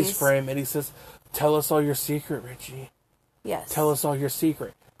they freeze frame, and he says, "Tell us all your secret, Richie." Yes. Tell us all your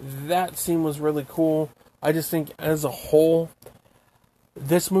secret. That scene was really cool. I just think, as a whole,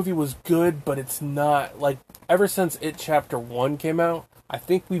 this movie was good, but it's not, like, ever since It Chapter 1 came out, I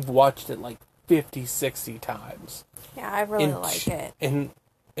think we've watched it like 50, 60 times. Yeah, I really like it. In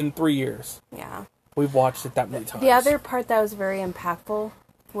 3 years. Yeah. We've watched it that many times. The other part that was very impactful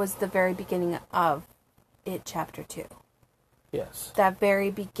was the very beginning of It Chapter 2. Yes. That very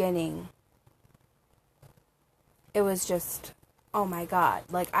beginning, it was just, oh my God.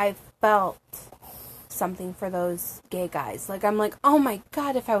 Like, I felt something for those gay guys. Like, I'm like, oh my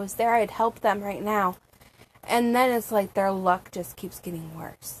God, if I was there, I'd help them right now. And then it's like their luck just keeps getting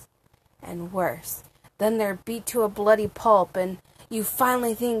worse and worse. Then they're beat to a bloody pulp, and you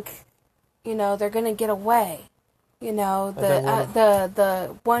finally think, you know, they're gonna get away. You know,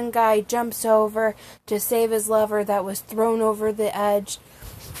 the one guy jumps over to save his lover that was thrown over the edge,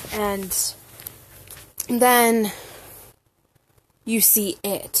 and then you see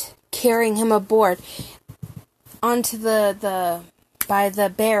it carrying him aboard onto by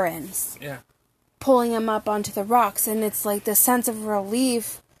the barrens. Yeah. Pulling him up onto the rocks, and it's like the sense of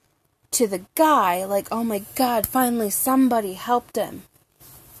relief to the guy, like, oh my God, finally somebody helped him.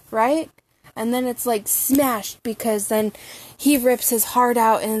 Right? And then it's like smashed because then he rips his heart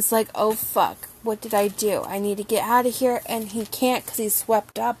out and it's like, oh fuck, what did I do? I need to get out of here, and he can't because he's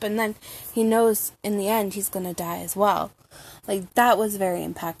swept up, and then he knows in the end he's gonna die as well. Like, that was very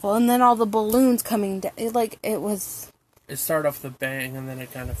impactful. And then all the balloons coming down, it started off the bang and then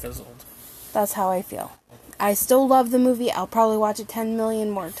it kind of fizzled. That's how I feel. I still love the movie. I'll probably watch it 10 million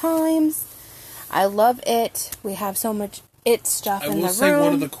more times. I love it. We have so much It stuff in the room. I will say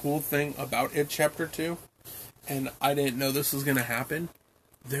one of the cool thing about It Chapter 2, and I didn't know this was going to happen,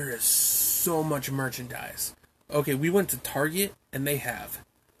 there is so much merchandise. Okay, we went to Target, and they have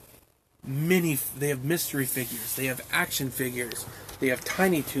mystery figures, they have action figures, they have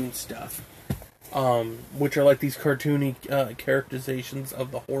Tiny Toon stuff, which are like these cartoony characterizations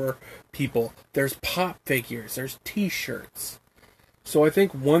of the horror people. There's pop figures, there's t-shirts. So I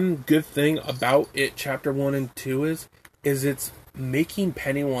think one good thing about It Chapter 1 and 2 is it's making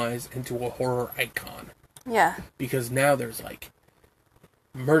Pennywise into a horror icon. Yeah. Because now there's like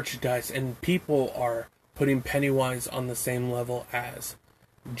merchandise, and people are putting Pennywise on the same level as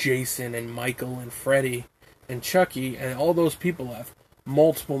Jason and Michael and Freddy and Chucky, and all those people have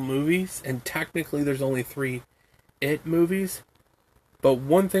multiple movies, and technically there's only 3 It movies. But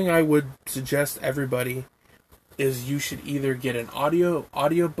one thing I would suggest everybody is you should either get an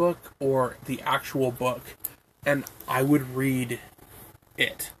audiobook or the actual book. And I would read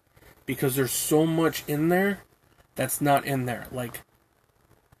it, because there's so much in there that's not in there. Like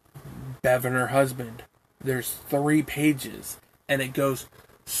Bev and her husband, there's 3 pages, and it goes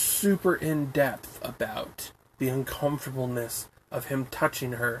super in depth about the uncomfortableness of him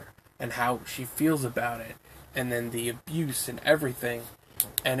touching her and how she feels about it, and then the abuse and everything.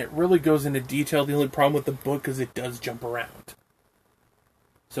 And it really goes into detail. The only problem with the book is it does jump around.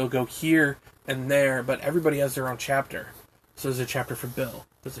 So it'll go here and there, but everybody has their own chapter. So there's a chapter for Bill,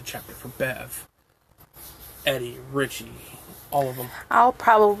 there's a chapter for Bev, Eddie, Richie, all of them. I'll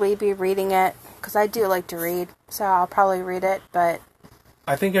probably be reading it, because I do like to read, so I'll probably read it, but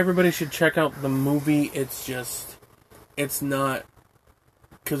I think everybody should check out the movie. It's not,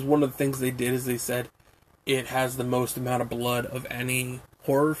 because one of the things they did is they said it has the most amount of blood of any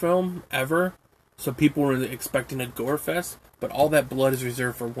horror film ever. So people were expecting a gore fest, but all that blood is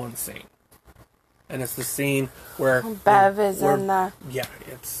reserved for one scene. And it's the scene where Bev is in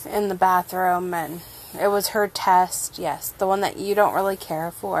the bathroom, and it was her test. Yes, the one that you don't really care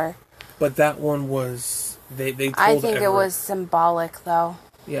for. But that one was they told I think it was symbolic, though.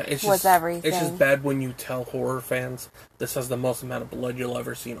 Yeah, it's just everything. It's just bad when you tell horror fans this has the most amount of blood you'll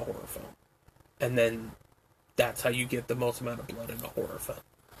ever see in a horror film, and then that's how you get the most amount of blood in a horror film.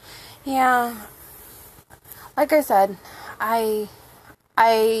 Yeah, like I said, I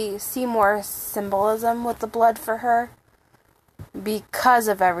see more symbolism with the blood for her because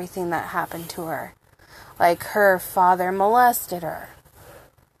of everything that happened to her. Like, her father molested her.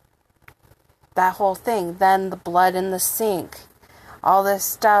 That whole thing. Then the blood in the sink. All this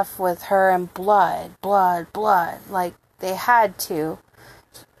stuff with her and blood. Like, they had to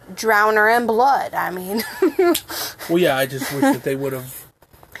drown her in blood. I mean. Well, yeah, I just wish that they would have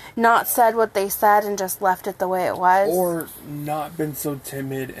not said what they said and just left it the way it was. Or not been so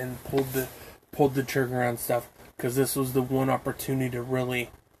timid and pulled the trigger on stuff, because this was the one opportunity to really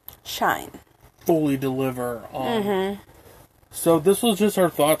shine, fully deliver on. Mm-hmm. So this was just our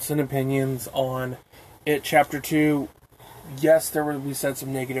thoughts and opinions on It Chapter 2. Yes, we said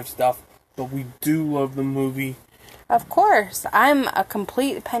some negative stuff, but we do love the movie. Of course. I'm a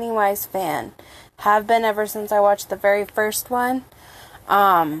complete Pennywise fan. Have been ever since I watched the very first one.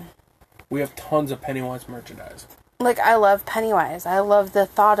 We have tons of Pennywise merchandise. Like, I love Pennywise. I love the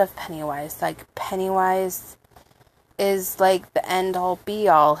thought of Pennywise. Like, Pennywise is like the end all be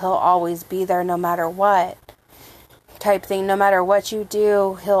all. He'll always be there no matter what. Type thing. No matter what you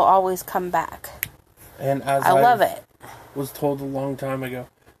do, he'll always come back. And as I love it. Was told a long time ago,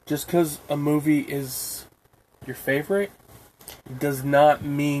 just because a movie is your favorite does not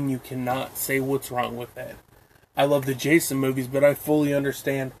mean you cannot say what's wrong with it. I love the Jason movies, but I fully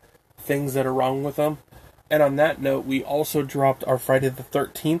understand things that are wrong with them. And on that note, we also dropped our Friday the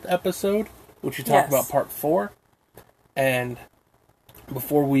 13th episode, which we talked about part 4. And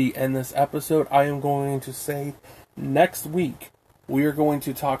before we end this episode, I am going to say next week we are going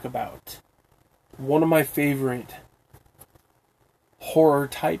to talk about one of my favorite horror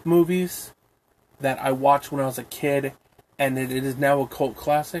type movies that I watched when I was a kid, and it is now a cult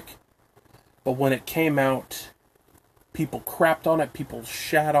classic. But when it came out, people crapped on it, people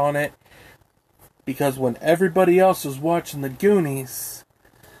shat on it, because when everybody else was watching The Goonies,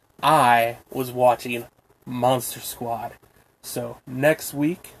 I was watching Monster Squad. So next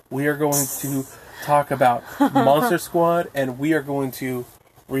week we are going to talk about Monster Squad, and we are going to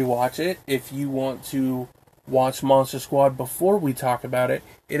rewatch it. If you want to watch Monster Squad before we talk about it,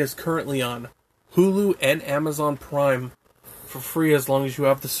 it is currently on Hulu and Amazon Prime for free as long as you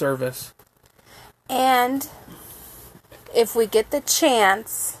have the service. And if we get the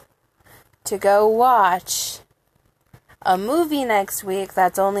chance to go watch a movie next week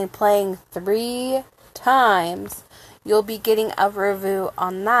that's only playing 3 times, you'll be getting a review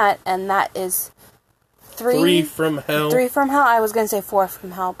on that, and that is 3 from Hell. 3 from Hell? I was going to say 4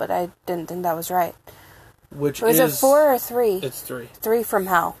 from Hell, but I didn't think that was right. Which was is... it 4 or 3? It's 3. 3 from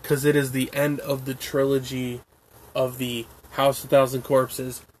Hell. Because it is the end of the trilogy of the House of Thousand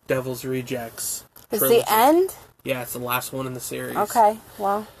Corpses, Devil's Rejects trilogy. It's the end? Yeah, it's the last one in the series. Okay,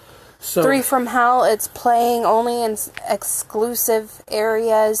 well... So, 3 from Hell, it's playing only in exclusive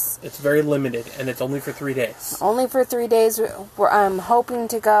areas. It's very limited, and it's only for 3 days. Only for 3 days. I'm hoping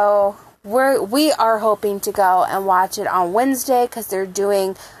to go... We are hoping to go and watch it on Wednesday, because they're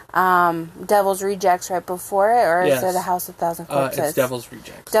doing Devil's Rejects right before it, or is it a House of Thousand Corpses? It's Devil's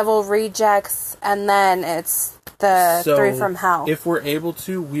Rejects. Devil Rejects, and then it's the 3 from Hell. If we're able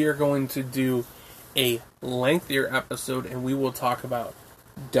to, we are going to do a lengthier episode, and we will talk about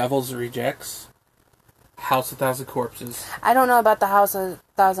Devil's Rejects, House of Thousand Corpses. I don't know about the House of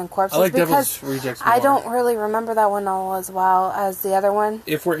Thousand Corpses. I like because Devil's Rejects more. I don't really remember that one all as well as the other one.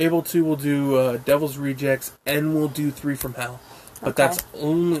 If we're able to, we'll do Devil's Rejects, and we'll do 3 from Hell. But Okay. that's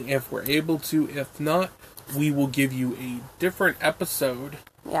only if we're able to. If not, we will give you a different episode.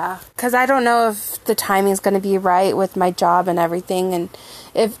 Yeah, because I don't know if the timing's going to be right with my job and everything. And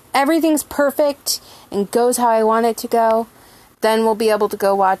if everything's perfect and goes how I want it to go, then we'll be able to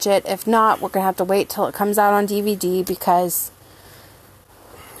go watch it. If not, we're going to have to wait till it comes out on DVD, because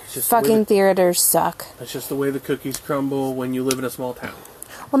fucking theaters suck. That's just the way the cookies crumble when you live in a small town.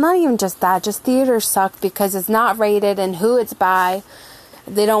 Well, not even just that. Just theaters suck because it's not rated and who it's by.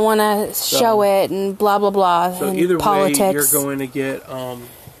 They don't want to show it and blah, blah, blah. So and either politics. way, you're going to get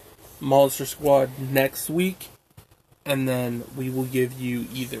Monster Squad next week, and then we will give you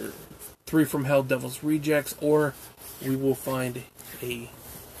either 3 from Hell, Devil's Rejects, or we will find a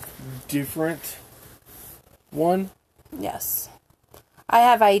different one. Yes. I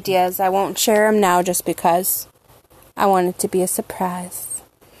have ideas. I won't share them now just because I want it to be a surprise.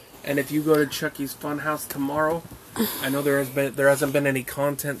 And if you go to Chucky's Funhouse tomorrow, I know there hasn't been any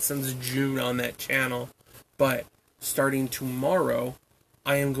content since June on that channel, but starting tomorrow,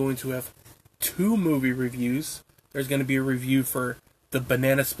 I am going to have 2 movie reviews. There's going to be a review for the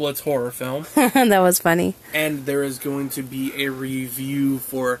Banana Splits horror film. That was funny. And there is going to be a review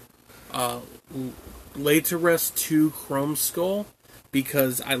for Laid to Rest 2 Chrome Skull,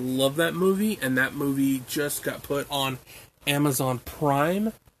 because I love that movie, and that movie just got put on Amazon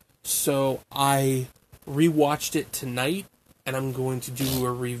Prime. So I rewatched it tonight, and I'm going to do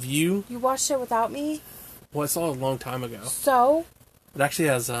a review. You watched it without me? Well, I saw it a long time ago. So? It actually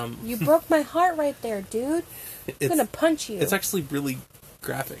has... You broke my heart right there, dude. I'm gonna punch you. It's actually really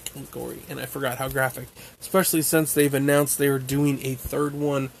graphic and gory, and I forgot how graphic. Especially since they've announced they are doing a 3rd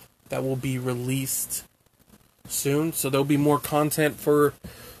one that will be released soon. So there'll be more content for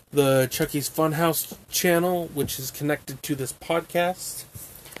the Chucky's Funhouse channel, which is connected to this podcast.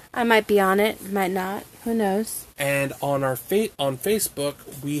 I might be on it, might not. Who knows? And on our on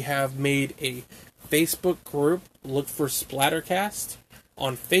Facebook, we have made a Facebook group. Look for Splattercast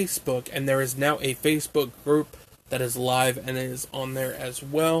on Facebook, and there is now a Facebook group that is live and is on there as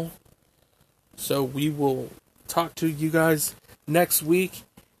well. So we will talk to you guys next week.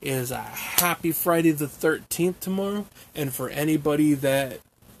 It is a happy Friday the 13th tomorrow, and for anybody that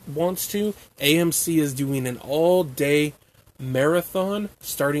wants to, AMC is doing an all-day marathon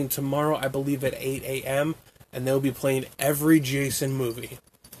starting tomorrow, I believe at 8 a.m., and they'll be playing every Jason movie.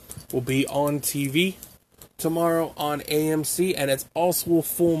 Will be on TV tomorrow on AMC, and it's also a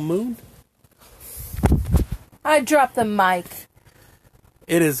full moon. I dropped the mic.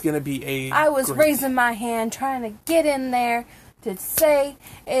 It is going to be I was raising my hand trying to get in there to say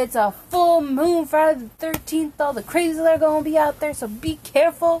it's a full moon Friday the 13th. All the crazies are going to be out there, so be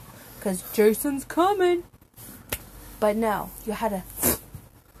careful, because Jason's coming. But no, you had to...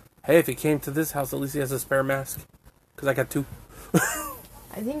 Hey, if he came to this house, at least he has a spare mask. Because I got 2.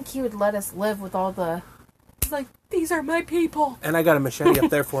 I think he would let us live with all the... He's like, these are my people. And I got a machete up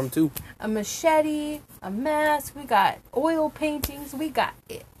there for him, too. A machete, a mask, we got oil paintings, we got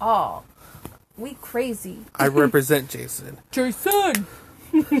it all. We crazy. I represent Jason. Jason!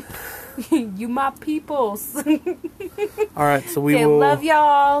 You my peoples. Alright, so we will... love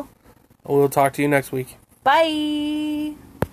y'all. We'll talk to you next week. Bye!